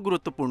রোটেশনও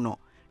গুরুত্বপূর্ণ।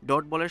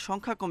 ডট বলের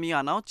সংখ্যা কমিয়ে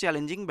আনাও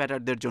চ্যালেঞ্জিং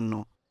ব্যাটারদের জন্য।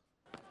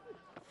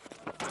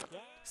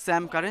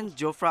 স্যাম কারেন,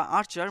 জোফরা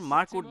আর্চার,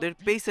 মার্কউডদের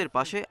পেসের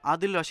পাশে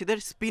আদিল রশিদের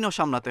স্পিনও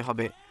সামলাতে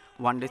হবে।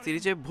 ওয়ানডে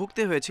সিরিজে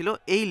ভুগতে হয়েছিল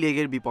এই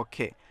লেগের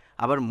বিপক্ষে।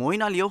 আবার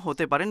মঈন আলীও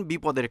হতে পারেন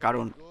বিপদের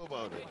কারণ।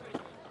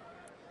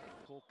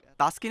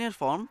 তাসকিনের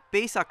ফর্ম,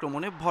 পেস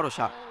আক্রমণে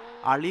ভরসা।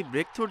 আর্লি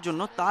ব্রেকথ্রুর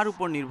জন্য তার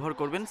উপর নির্ভর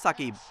করবেন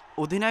সাকিব।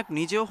 অধিনায়ক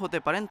নিজেও হতে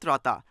পারেন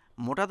ত্রাতা।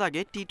 মোটা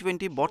দাগে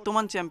টি-20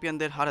 বর্তমান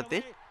চ্যাম্পিয়নদের হারাতে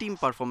team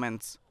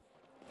performance.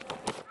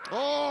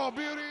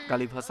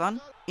 Ghalib Hasan,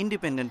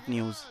 independent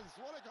news.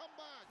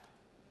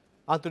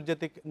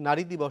 আন্তর্জাতিক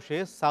নারী দিবসে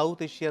সাউথ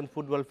এশিয়ান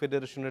ফুটবল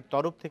ফেডারেশনের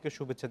তরফ থেকে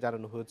শুভেচ্ছা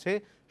জানানো হয়েছে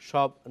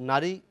সব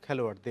নারী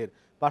খেলোয়াড়দের।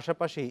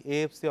 পাশাপাশি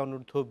এএফসি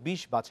অনূর্ধ্ব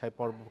 20 বাছাই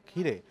পর্ব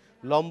ঘিরে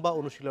লম্বা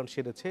অনুশীলন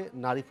সেরেছে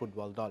নারী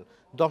ফুটবল দল।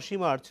 10ই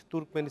মার্চ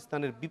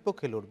তুর্কমেনিস্তানের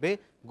বিপক্ষে লড়বে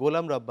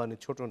গোলাম রব্বানী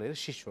ছোটনের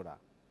শিষ্যরা।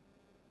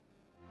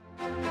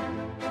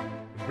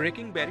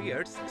 ব্রেকিং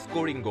ব্যারিয়ার্স,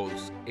 স্কোরিং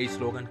গোলস, এই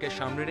স্লোগানকে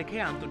সামনে রেখে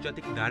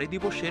আন্তর্জাতিক নারী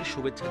দিবসের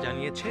শুভেচ্ছা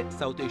জানিয়েছে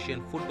সাউথ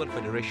এশিয়ান ফুটবল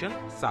ফেডারেশন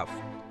সাফ।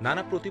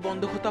 নানা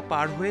প্রতিবন্ধকতা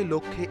পার হয়ে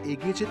লক্ষ্যে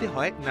এগিয়ে যেতে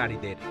হয়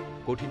নারীদের।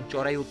 কঠিন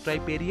চড়াই উতরাই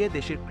পেরিয়ে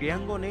দেশের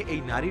ক্রীড়াঙ্গনে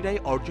এই নারীরাই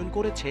অর্জন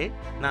করেছে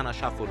নানা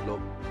সাফল্য।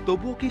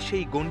 তবুও কি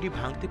সেই গণ্ডি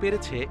ভাঙতে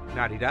পেরেছে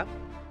নারীরা?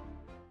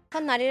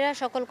 এখন নারীরা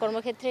সকল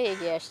কর্মক্ষেত্রে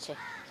এগিয়ে আসছে,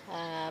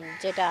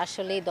 যেটা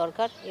আসলেই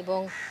দরকার। এবং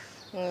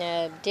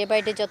ডে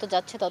বাই ডে যত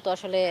যাচ্ছে তত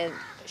আসলে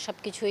সব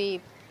কিছুই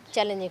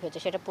চ্যালেঞ্জিং হচ্ছে,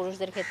 সেটা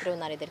পুরুষদের ক্ষেত্রেও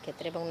নারীদের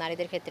ক্ষেত্রে, এবং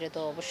নারীদের ক্ষেত্রে তো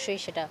অবশ্যই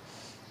সেটা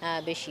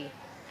বেশি।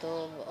 তো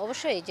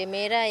অবশ্যই যে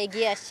মেয়েরা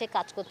এগিয়ে আসছে,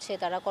 কাজ করছে,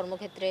 তারা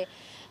কর্মক্ষেত্রে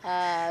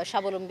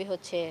স্বাবলম্বী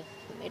হচ্ছে,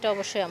 এটা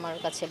অবশ্যই আমার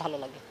কাছে ভালো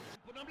লাগে।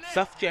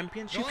 সাফ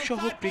চ্যাম্পিয়নশিপ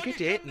সহ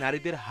ক্রিকেটে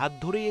নারীদের হাত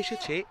ধরেই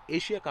এসেছে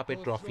এশিয়া কাপের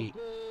ট্রফি।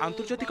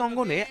 আন্তর্জাতিক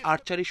অঙ্গনে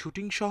আর্চারি,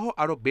 শুটিং সহ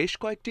আরও বেশ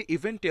কয়েকটি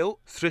ইভেন্টেও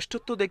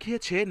শ্রেষ্ঠত্ব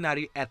দেখিয়েছে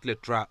নারী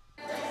অ্যাথলেটরা।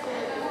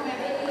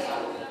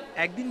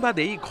 একদিন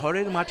বাদেই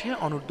ঘরের মাঠে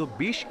অনূর্ধ্ব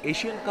 20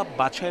 এশিয়ান কাপ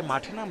বাছাই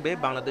মাঠে নামবে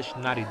বাংলাদেশ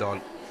নারী দল।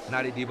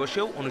 নারী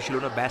দিবসেও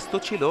অনুশীলনে ব্যস্ত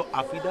ছিল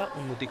আফিদা,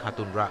 উন্নতি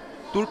খাতুনরা।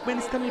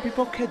 তুর্কমেনিস্তানের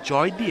বিপক্ষে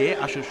জয় দিয়ে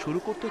আসর শুরু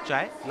করতে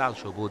চায় লাল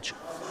সবুজ।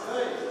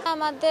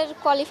 আমাদের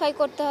কোয়ালিফাই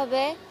করতে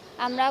হবে,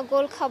 আমরা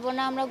গোল খাবো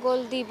না, আমরা গোল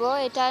দিব,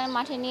 এটা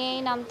মাঠে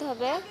নিয়েই নামতে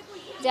হবে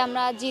যে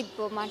আমরা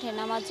জিতবো মাঠে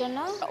নামার জন্য।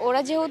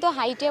 ওরা যেহেতু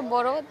হাইটে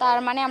বড়, তার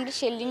মানে আমরা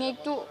শেল্ডিংয়ে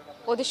একটু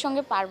ওদের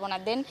সঙ্গে পারবো না,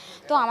 দেন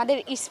তো আমাদের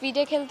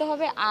স্পিডে খেলতে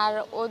হবে। আর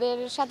ওদের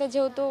সাথে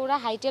যেহেতু ওরা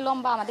হাইটে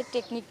লম্বা, আমাদের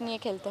টেকনিক নিয়ে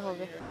খেলতে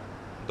হবে।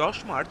 10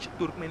 মার্চ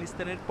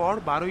তুর্কমেনিস্তানের পর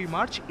 12ই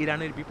মার্চ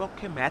ইরানের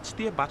বিপক্ষে ম্যাচ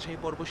দিয়ে বাছাই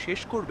পর্ব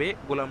শেষ করবে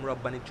গোলাম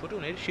রব্বানী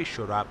ছোটনের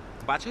শিষ্যরা।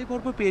 বাছাই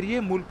পর্ব পেরিয়ে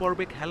মূল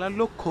পর্বে খেলার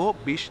লক্ষ্য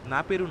 20 না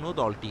পেরোনো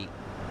দলটি।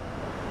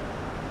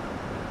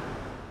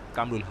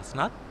 Kamrul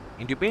Hasnat,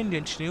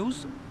 independent news,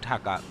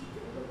 Dhaka.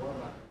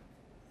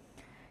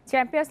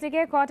 Champions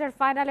লিগে কোয়ার্টার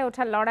ফাইনালে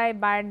ওঠার লড়াই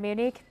বায়ার্ন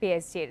মিউনিখ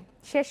পিএসজির।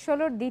 শেষ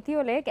 ১৬র দ্বিতীয়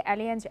লেগ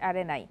অ্যালিয়াঞ্জ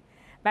অ্যারেনায়।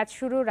 ম্যাচ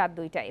শুরু রাত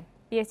 ২টায়।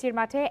 পিএসজির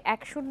মাঠে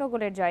 ১-০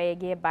 গোলের জয়ে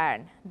এগিয়ে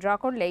বায়ার্ন। ড্র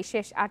করলেই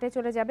শেষ ৮-এ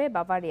চলে যাবে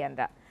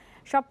বাভারিয়ানরা।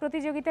 সব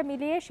প্রতিযোগিতা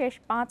মিলিয়ে শেষ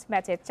 ৫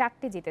 ম্যাচে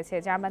 ৪টি জিতেছে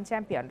জার্মান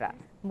চ্যাম্পিয়নরা।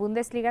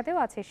 বুন্দেসলিগাতেও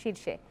আছে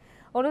শীর্ষে।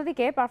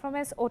 অন্যদিকে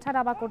পারফরমেন্স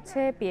ওঠানামা করছে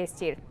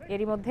পিএসজির।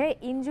 এরই মধ্যে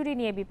ইনজুরি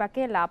নিয়ে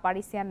বিপাকে লা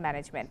পারিসিয়ান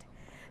ম্যানেজমেন্ট।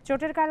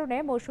 চোটের কারণে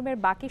মৌসুমের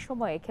বাকি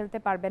সময়ে খেলতে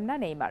পারবেন না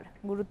নেইমার।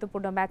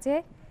 গুরুত্বপূর্ণ ম্যাচে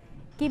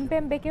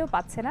কিমপেম্বেকেও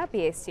পাচ্ছে না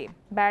পিএসজি।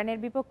 বায়ার্নের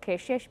বিপক্ষে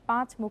শেষ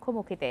 ৫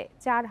 মুখোমুখিতে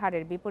 ৪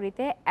 হারের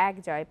বিপরীতে ১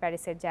 জয়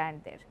প্যারিসের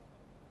জায়ান্টদের।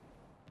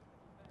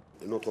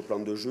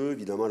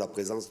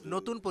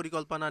 নতুন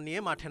পরিকল্পনা নিয়ে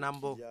মাঠে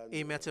নামবো।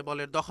 এই ম্যাচে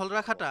বলের দখল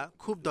রাখাটা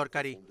খুব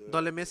দরকারি।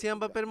 দলে মেসি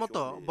এমবাপ্পের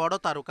মতো বড়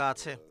তারকা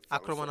আছে।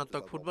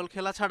 আক্রমণাত্মক ফুটবল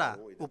খেলা ছাড়া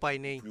উপায়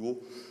নেই।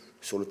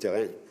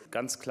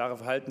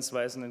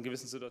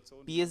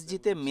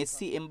 পিএসজিতে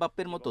মেসি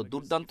এমবাপ্পের মতো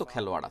দুর্দান্ত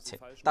খেলোয়াড় আছে।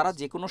 তারা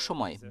যে কোনো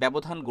সময়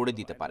ব্যবধান গড়ে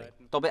দিতে পারে।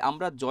 তবে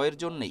আমরা জয়ের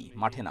জন্যই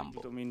মাঠে নামব।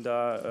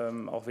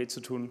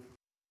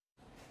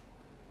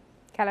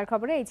 খেলার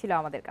খবরে এই ছিল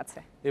আমাদের কাছে।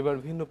 এবার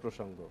ভিন্ন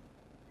প্রসঙ্গ।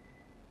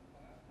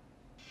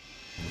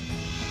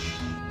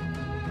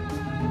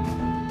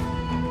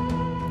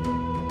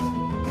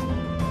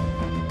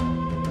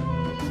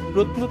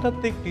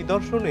 প্রত্নতাত্ত্বিক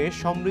নিদর্শনে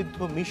সমৃদ্ধ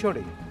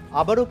মিশরে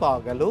আবারও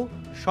পাওয়া গেল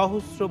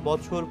সহস্র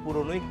বছর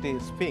পুরনো একটি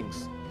স্ফিংস।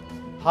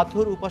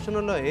 হাথর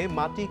উপাসনালয়ে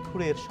মাটি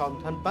খুঁড়ে এর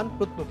সন্ধান পান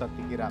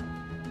প্রত্নতাত্ত্বিকেরা।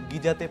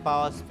 গিজাতে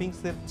পাওয়া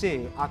স্ফিংসের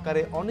চেয়ে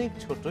আকারে অনেক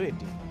ছোট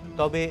এটি।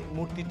 তবে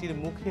মূর্তিটির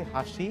মুখে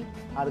হাসি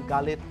আর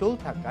গালে টোল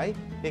থাকায়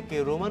একে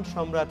রোমান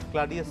সম্রাট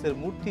ক্লাডিয়াসের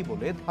মূর্তি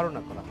বলে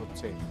ধারণা করা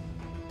হচ্ছে।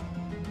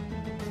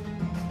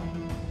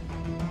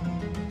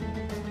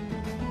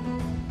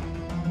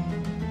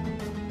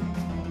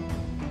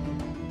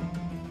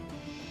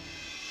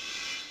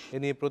 এ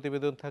নিয়ে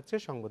প্রতিবেদন থাকছে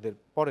সংবাদের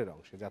পরের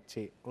অংশে। যাচ্ছি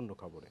অন্য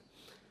খবরে।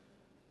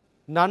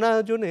 নানা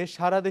আয়োজনে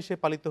সারা দেশে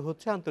পালিত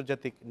হচ্ছে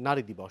আন্তর্জাতিক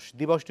নারী দিবস।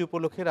 দিবসটি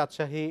উপলক্ষে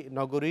রাজশাহী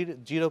নগরীর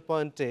 0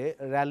 পয়েন্টে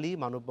র্যালি,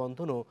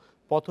 মানববন্ধন ও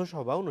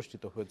পথসভা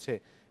অনুষ্ঠিত হয়েছে।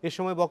 এ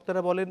সময়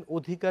বক্তারা বলেন,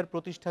 অধিকার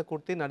প্রতিষ্ঠা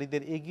করতে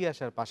নারীদের এগিয়ে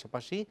আসার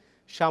পাশাপাশি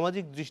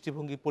সামাজিক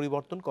দৃষ্টিভঙ্গি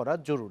পরিবর্তন করা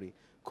জরুরি।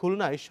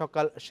 খুলনায়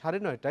সকাল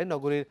 9:30টায়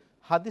নগরীর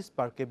হাদিস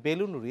পার্কে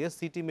বেলুন উড়িয়ে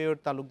সিটি মেয়র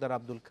তালুকদার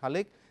আব্দুল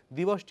খালেক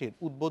দিবসটির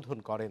উদ্বোধন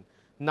করেন।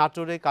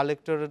 নাটোরে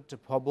কালেক্টরেট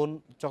ভবন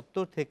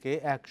চত্বর থেকে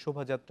এক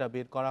শোভাযাত্রা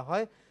বের করা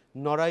হয়।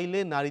 নড়াইলে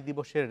নারী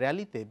দিবসের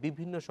র্যালিতে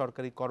বিভিন্ন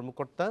সরকারি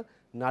কর্মকর্তা,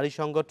 নারী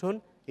সংগঠন,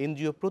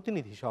 এনজিও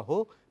প্রতিনিধি সহ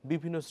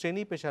বিভিন্ন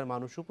শ্রেণী পেশার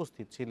মানুষ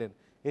উপস্থিত ছিলেন।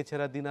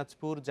 এছাড়া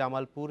দিনাজপুর,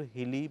 জামালপুর,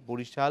 হিলি,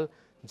 বরিশাল,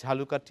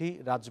 ঝালুকাঠি,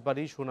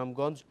 রাজবাড়ী,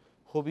 সুনামগঞ্জ,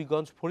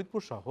 হবিগঞ্জ,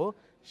 ফরিদপুর সহ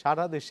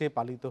সারা দেশে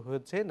পালিত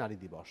হয়েছে নারী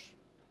দিবস।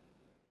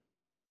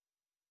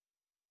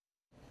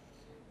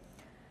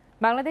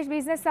 বাংলাদেশ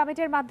বিজনেস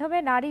সামিটের মাধ্যমে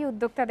নারী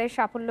উদ্যোক্তাদের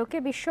সাফল্যকে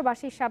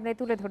বিশ্ববাসীর সামনে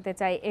তুলে ধরতে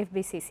চায়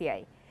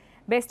এফবিসিসিআই।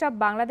 বেস্ট অব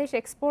বাংলাদেশ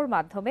এক্সপোর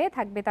মাধ্যমে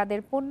থাকবে তাদের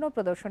পণ্য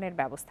প্রদর্শনের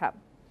ব্যবস্থা।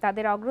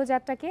 তাদের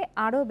অগ্রযাত্রাকে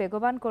আরও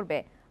বেগবান করবে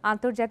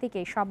আন্তর্জাতিক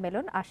এই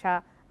সম্মেলন, আশা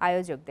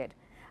আয়োজকদের।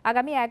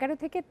 আগামী 11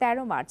 থেকে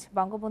 13 মার্চ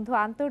বঙ্গবন্ধু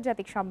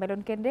আন্তর্জাতিক সম্মেলন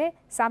কেন্দ্রে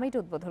সামিট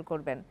উদ্বোধন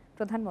করবেন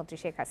প্রধানমন্ত্রী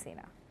শেখ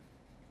হাসিনা।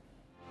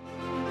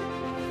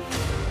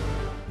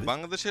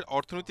 বাংলাদেশের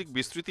অর্থনৈতিক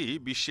বিস্তৃতি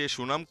বিশ্বে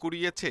সুনাম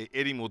কুড়িয়েছে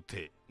এরই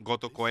মধ্যে।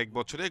 গত কয়েক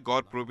বছরে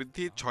গড়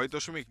প্রবৃদ্ধি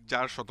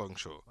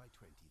 6.4%।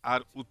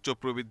 আর উচ্চ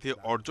প্রবৃদ্ধি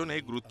অর্জনে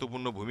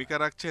গুরুত্বপূর্ণ ভূমিকা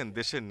রাখছেন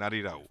দেশের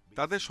নারীরাও।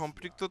 তাদের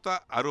সম্পৃক্ততা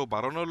আরও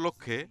বাড়ানোর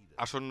লক্ষ্যে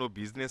আসন্ন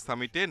বিজনেস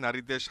সামিটে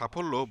নারীদের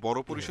সাফল্য বড়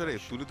পরিসরে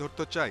তুলে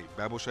ধরতে চায়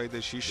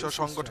ব্যবসায়ীদের শীর্ষ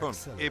সংগঠন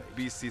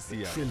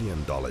এফবিসিসিআই।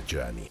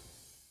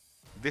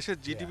 দেশের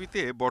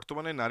জিডিপিতে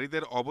বর্তমানে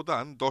নারীদের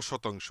অবদান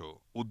 10%।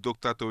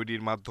 উদ্যোক্তা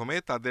তৈরির মাধ্যমে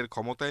তাদের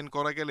ক্ষমতায়ন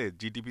করা গেলে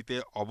জিডিপিতে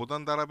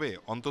অবদান দাঁড়াবে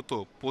অন্তত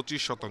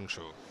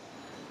 25%।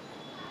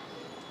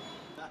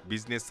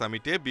 বিজনেস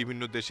সামিটে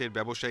বিভিন্ন দেশের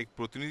ব্যবসায়িক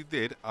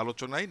প্রতিনিধিদের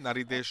আলোচনায়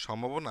নারীদের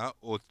সম্ভাবনা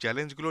ও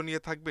চ্যালেঞ্জগুলো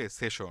নিয়ে থাকবে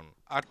সেশন।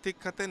 আর্থিক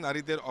খাতে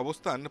নারীদের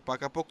অবস্থান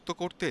পাকাপোক্ত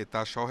করতে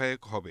তা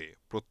সহায়ক হবে,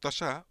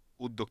 প্রত্যাশা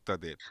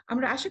উদ্যোক্তাদের।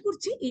 আমরা আশা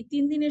করছি এই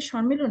 3 দিনের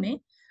সম্মেলনে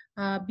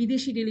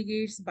বিদেশি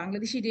ডেলিগেটস,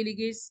 বাংলাদেশি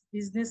ডেলিগেটস,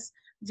 বিজনেস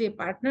যে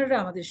পার্টনাররা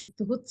আমাদের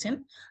সাথে হচ্ছেন,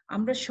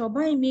 আমরা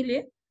সবাই মিলে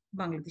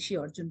বাংলাদেশি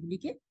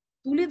অর্জনগুলিকে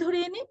তুলে ধরে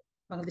এনে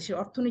বাংলাদেশের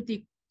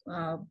অর্থনৈতিক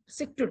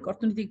সেক্টর,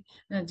 অর্থনৈতিক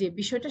যে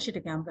বিষয়টা,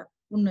 সেটাকে আমরা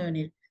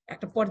উন্নয়নের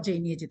একটা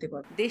পর্যায়ে নিয়ে যেতে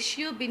পারবো।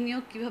 দেশীয়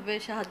বিনিয়োগ কিভাবে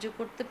সাহায্য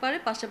করতে পারে,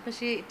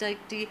 পাশাপাশি এটা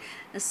একটি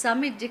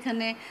সামিট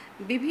যেখানে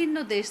বিভিন্ন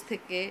দেশ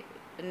থেকে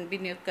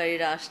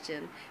বিনিয়োগকারীরা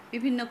আসছেন,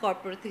 বিভিন্ন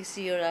কর্পোরেট থেকে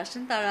সিইওরা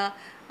আসছেন, তারা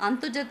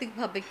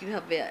আন্তর্জাতিকভাবে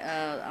কিভাবে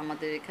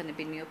আমাদের এখানে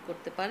বিনিয়োগ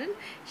করতে পারেন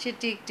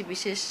সেটি একটি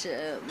বিশেষ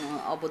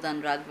অবদান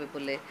রাখবে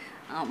বলে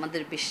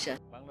আমাদের বিশ্বাস।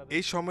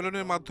 এই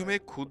সম্মেলনের মাধ্যমে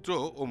ক্ষুদ্র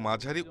ও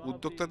মাঝারি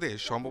উদ্যোক্তাদের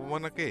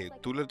সম্ভাবনাকে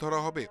তুলে ধরা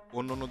হবে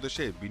অন্যান্য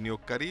দেশে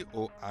বিনিয়োগকারী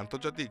ও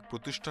আন্তর্জাতিক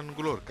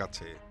প্রতিষ্ঠানগুলোর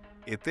কাছে।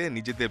 এতে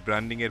নিজেদের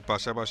ব্র্যান্ডিংয়ের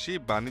পাশাপাশি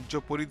বাণিজ্য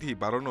পরিধি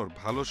বাড়ানোর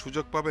ভালো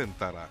সুযোগ পাবেন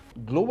তারা।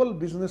 Global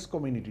business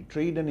community,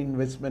 trade and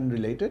investment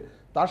related,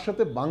 তার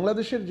সাথে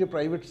বাংলাদেশের যে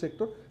প্রাইভেট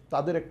সেক্টর,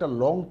 তাদের একটা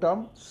লং টার্ম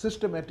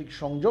সিস্টেম্যাটিক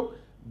সংযোগ,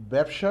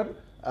 ব্যবসার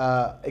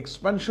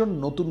এক্সপ্যানশন,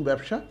 নতুন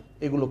ব্যবসা,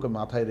 এগুলোকে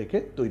মাথায় রেখে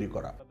তৈরি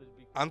করা।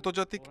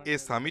 আন্তর্জাতিক এ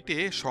সামিটে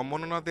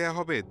সম্মাননা দেয়া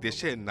হবে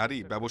দেশের নারী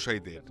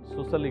ব্যবসায়ীদের।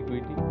 Social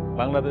equity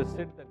Bangladesh.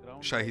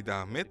 Shahid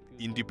Ahmed,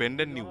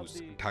 independent news,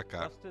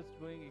 Dhaka.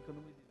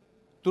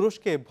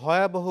 তুরস্কে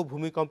ভয়াবহ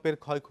ভূমিকম্পের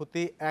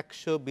ক্ষয়ক্ষতি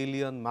 100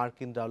 বিলিয়ন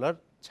মার্কিন ডলার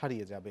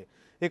ছাড়িয়ে যাবে,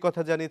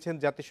 একথা জানিয়েছেন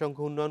জাতিসংঘ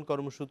উন্নয়ন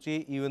কর্মসূচি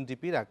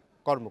ইউএনডিপির এক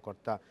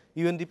কর্মকর্তা।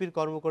 ইউএনডিপির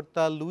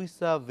কর্মকর্তা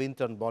লুইসা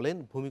ভিন্টন বলেন,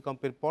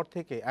 ভূমিকম্পের পর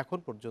থেকে এখন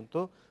পর্যন্ত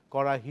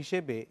করা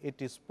হিসেবে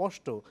এটি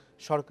স্পষ্ট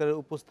সরকারের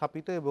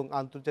উপস্থাপিত এবং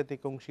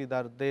আন্তর্জাতিক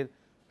অংশীদারদের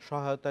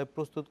সহায়তায়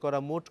প্রস্তুত করা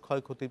মোট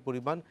ক্ষয়ক্ষতির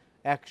পরিমাণ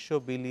 100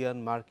 বিলিয়ন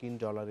মার্কিন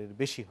ডলারের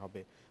বেশি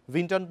হবে।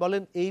 ভিন্টন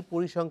বলেন, এই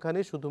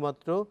পরিসংখ্যানে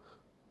শুধুমাত্র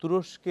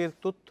তুরস্কের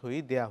তথ্যই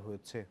দেয়া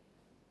হয়েছে।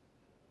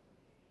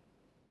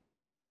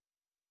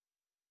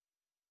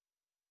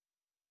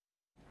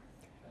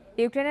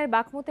 ইউক্রেনের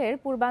বাখমুতের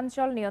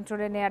পূর্বাঞ্চল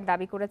নিয়ন্ত্রণে নেয়ার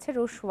দাবি করেছে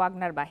রুশ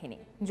ওয়াগনার বাহিনী,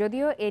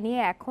 যদিও এ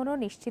নিয়ে এখনও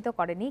নিশ্চিত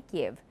করেনি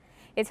কিয়েভ।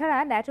 এছাড়া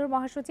ন্যাটোর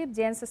মহাসচিব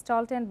জেন্স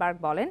স্টলটেনবার্গ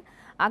বলেন,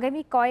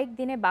 আগামী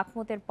কয়েকদিনে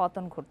বাখমুতের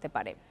পতন ঘটতে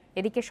পারে।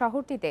 এদিকে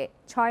শহরটিতে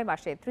 6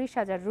 মাসে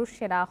 30,000 রুশ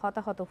সেনা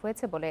হতাহত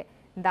হয়েছে বলে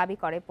দাবি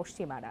করে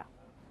পশ্চিমারা।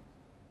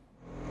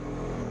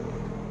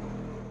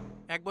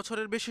 1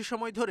 বছরের বেশি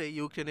সময় ধরে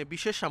ইউক্রেনে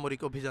বিশেষ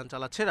সামরিক অভিযান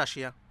চালাচ্ছে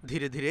রাশিয়া।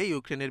 ধীরে ধীরে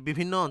ইউক্রেনের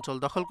বিভিন্ন অঞ্চল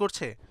দখল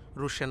করছে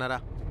রুশ সেনারা।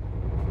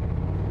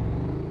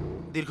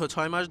 দীর্ঘ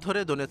 6 মাস ধরে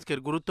দোনেৎস্কের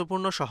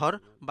গুরুত্বপূর্ণ শহর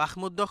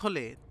বাখমুত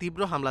দখলে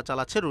তীব্র হামলা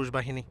চালাচ্ছে রুশ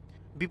বাহিনী।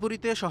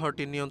 বিপরীতে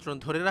শহরটির নিয়ন্ত্রণ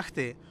ধরে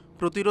রাখতে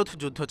প্রতিরোধ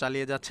যুদ্ধ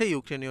চালিয়ে যাচ্ছে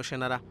ইউক্রেনীয়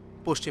সেনারা।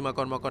 পশ্চিমা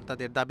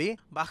কর্মকর্তাদের দাবি,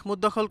 বাখমুত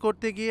দখল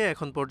করতে গিয়ে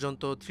এখন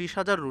পর্যন্ত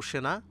 30,000 রুশ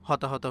সেনা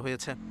হতাহত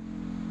হয়েছে।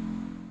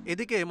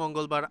 এদিকে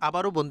মঙ্গলবার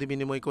আবারও বন্দি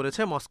বিনিময়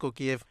করেছে মস্কো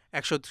কিয়েভ।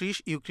 130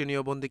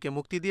 ইউক্রেনীয় বন্দীকে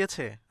মুক্তি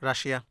দিয়েছে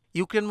রাশিয়া।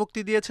 ইউক্রেন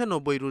মুক্তি দিয়েছে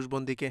 90 রুশ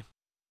বন্দীকে।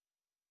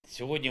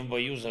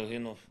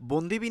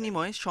 বন্দি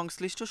বিনিময়ে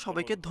সংশ্লিষ্ট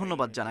সবাইকে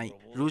ধন্যবাদ জানাই।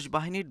 রুশ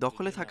বাহিনীর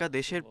দখলে থাকা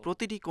দেশের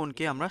প্রতিটি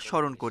কোণকে আমরা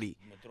স্মরণ করি।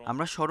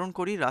 আমরা স্মরণ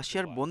করি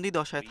রাশিয়ার বন্দি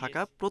দশায়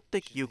থাকা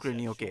প্রত্যেক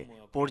ইউক্রেনীয়কে।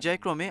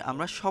 পর্যায়ক্রমে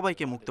আমরা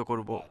সবাইকে মুক্ত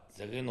করব।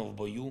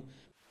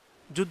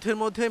 যুদ্ধের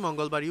মধ্যে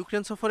মঙ্গলবার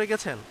ইউক্রেন সফরে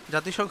গেছেন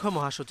জাতিসংঘ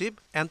মহাসচিব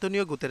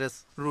অ্যান্তনিও গুতেরেস।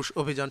 রুশ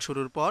অভিযান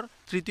শুরুর পর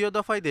তৃতীয়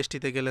দফায়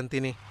দেশটিতে গেলেন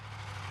তিনি।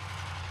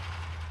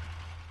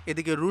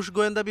 এদিকে রুশ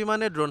গোয়েন্দা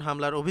বিমানে ড্রোন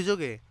হামলার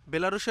অভিযোগে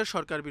বেলারুশের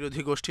সরকার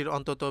বিরোধী গোষ্ঠীর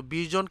অন্তত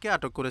 20 জনকে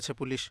আটক করেছে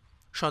পুলিশ।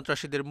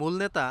 সন্ত্রাসীদের মূল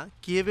নেতা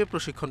কিয়েভে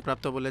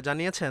প্রশিক্ষণপ্রাপ্ত বলে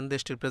জানিয়েছেন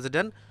দেশটির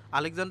প্রেসিডেন্ট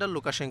আলেকজান্ডার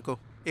লুকাশেঙ্কো।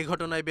 এ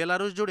ঘটনায়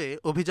বেলারুশ জুড়ে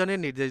অভিযানের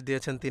নির্দেশ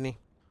দিয়েছেন তিনি।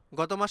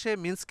 গত মাসে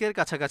মিন্স্কের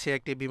কাছাকাছি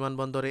একটি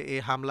বিমানবন্দরে এ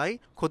হামলায়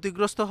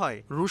ক্ষতিগ্রস্ত হয়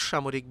রুশ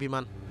সামরিক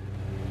বিমান।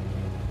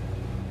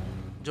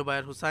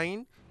 Zobayer Hussain,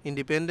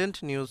 independent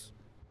news.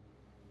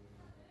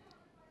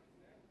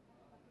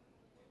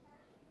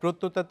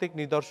 প্রত্নতাত্ত্বিক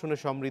নিদর্শনে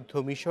সমৃদ্ধ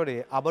মিশরে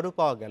আবারও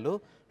পাওয়া গেল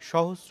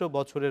সহস্র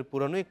বছরের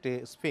পুরনো একটি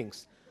স্ফিংস।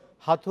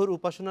 হাথর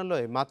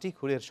উপাসনালয়ে মাটি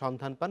খুঁড়ের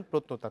সন্ধান পান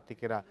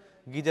প্রত্নতাত্ত্বিকেরা।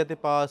 গিজাতে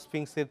পাওয়া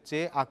স্ফিংসের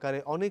চেয়ে আকারে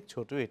অনেক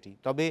ছোট এটি,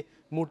 তবে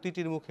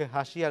মূর্তিটির মুখে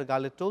হাসি আর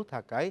গালে টোল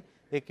থাকায়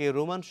একে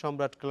রোমান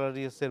সম্রাট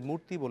ক্লারিয়াসের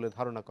মূর্তি বলে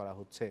ধারণা করা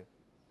হচ্ছে।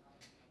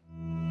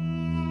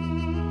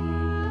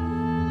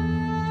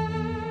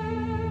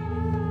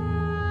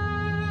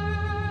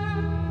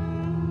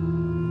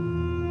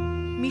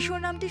 মিশর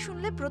নামটি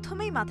শুনলে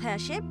প্রথমেই মাথায়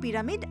আসে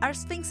পিরামিড আর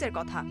স্ফিংসের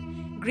কথা।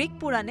 গ্রিক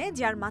পুরাণে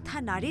যার মাথা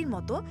নারীর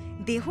মতো,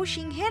 দেহ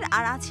সিংহের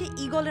আর আছে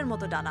ঈগলের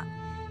মতো ডানা।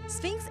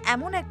 স্ফিংস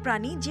এমন এক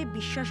প্রাণী যে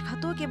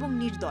বিশ্বাসঘাতক এবং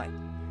নির্দয়।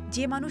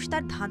 যে মানুষ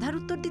তার ধাঁধার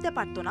উত্তর দিতে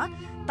পারত না,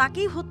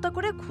 তাকেই হত্যা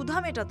করে ক্ষুধা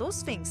মেটাতো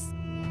স্ফিংস।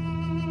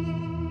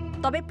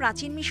 তবে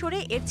প্রাচীন মিশরে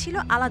এর ছিল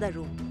আলাদা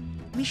রূপ।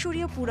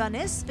 মিশরীয়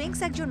পুরাণে স্ফিংস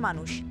একজন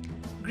মানুষ।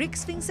 গ্রিক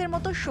স্ফিংসের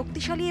মতো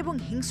শক্তিশালী এবং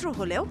হিংস্র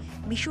হলেও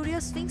মিশরীয়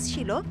স্ফিংস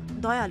ছিল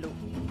দয়ালু।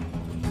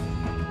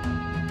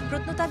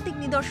 প্রত্নতাত্ত্বিক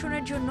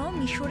নিদর্শনের জন্য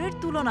মিশরের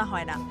তুলনা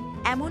হয় না।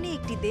 এমনই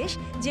একটি দেশ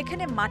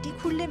যেখানে মাটি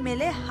খুঁড়লে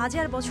মেলে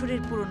 1000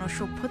 বছরের পুরনো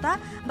সভ্যতা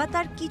বা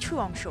তার কিছু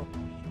অংশ।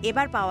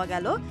 এবার পাওয়া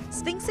গেল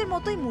স্ফিংসের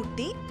মতোই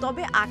মূর্তি,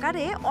 তবে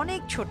আকারে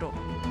অনেক ছোট।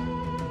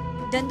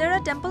 ডেন্ডারা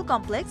টেম্পল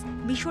কমপ্লেক্স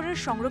মিশরের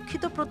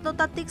সংরক্ষিত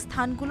প্রত্নতাত্ত্বিক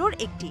স্থানগুলোর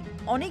একটি।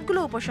 অনেকগুলো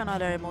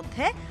উপাসনালয়ের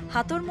মধ্যে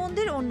হাথর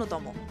মন্দির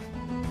অন্যতম।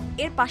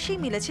 এর পাশেই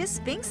মিলেছে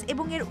স্ফিংস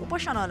এবং এর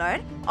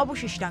উপাসনালয়ের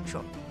অবশিষ্টাংশ।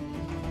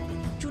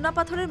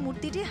 চুনাপাথরের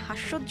মূর্তিটি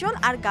হাস্যোজ্জ্বল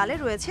আর গালে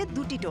রয়েছে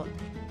 2টি টোল।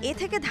 এ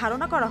থেকে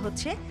ধারণা করা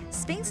হচ্ছে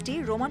স্ফিংসটি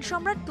রোমান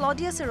সম্রাট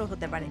ক্লডিয়াসেরও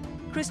হতে পারে।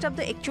 খ্রিস্টাব্দ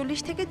 41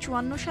 থেকে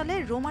 54 সালে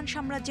রোমান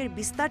সাম্রাজ্যের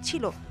বিস্তার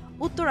ছিল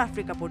উত্তর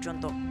আফ্রিকা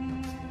পর্যন্ত।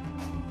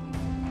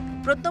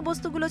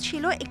 প্রত্নবস্তুগুলো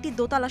ছিল একটি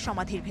দোতলা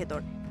সমাধির ভেতর।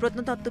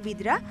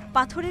 প্রত্নতত্ত্ববিদরা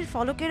পাথরের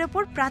ফলকের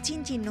ওপর প্রাচীন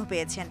চিহ্ন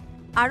পেয়েছেন।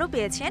 আরও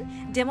পেয়েছেন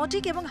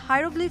ডেমোটিক এবং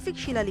হাইরোগ্লিফিক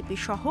শিলালিপি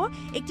সহ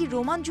একটি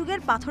রোমান যুগের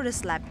পাথরের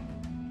স্ল্যাব।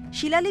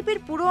 শিলালিপির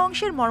পুরো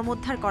অংশের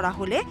মর্মোদ্ধার করা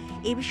হলে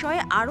এ বিষয়ে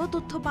আরও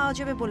তথ্য পাওয়া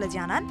যাবে বলে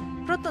জানান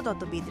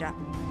প্রত্নতত্ত্ববিদরা।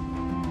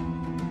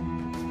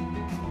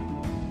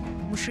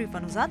 Mushrifa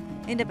Nuzhat,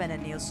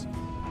 independent news.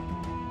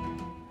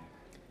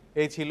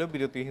 এই ছিল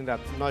বিরতিহীন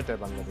রাত 9টায়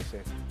বাংলাদেশে।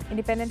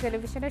 ইন্ডিপেন্ডেন্ট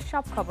টেলিভিশনের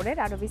সব খবরের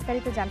আরো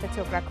বিস্তারিত জানতে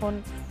চোখ রাখুন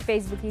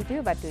ফেসবুক,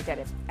 ইউটিউব আর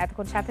টুইটারে।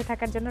 এতক্ষণ সাথে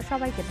থাকার জন্য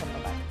সবাইকে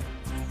ধন্যবাদ।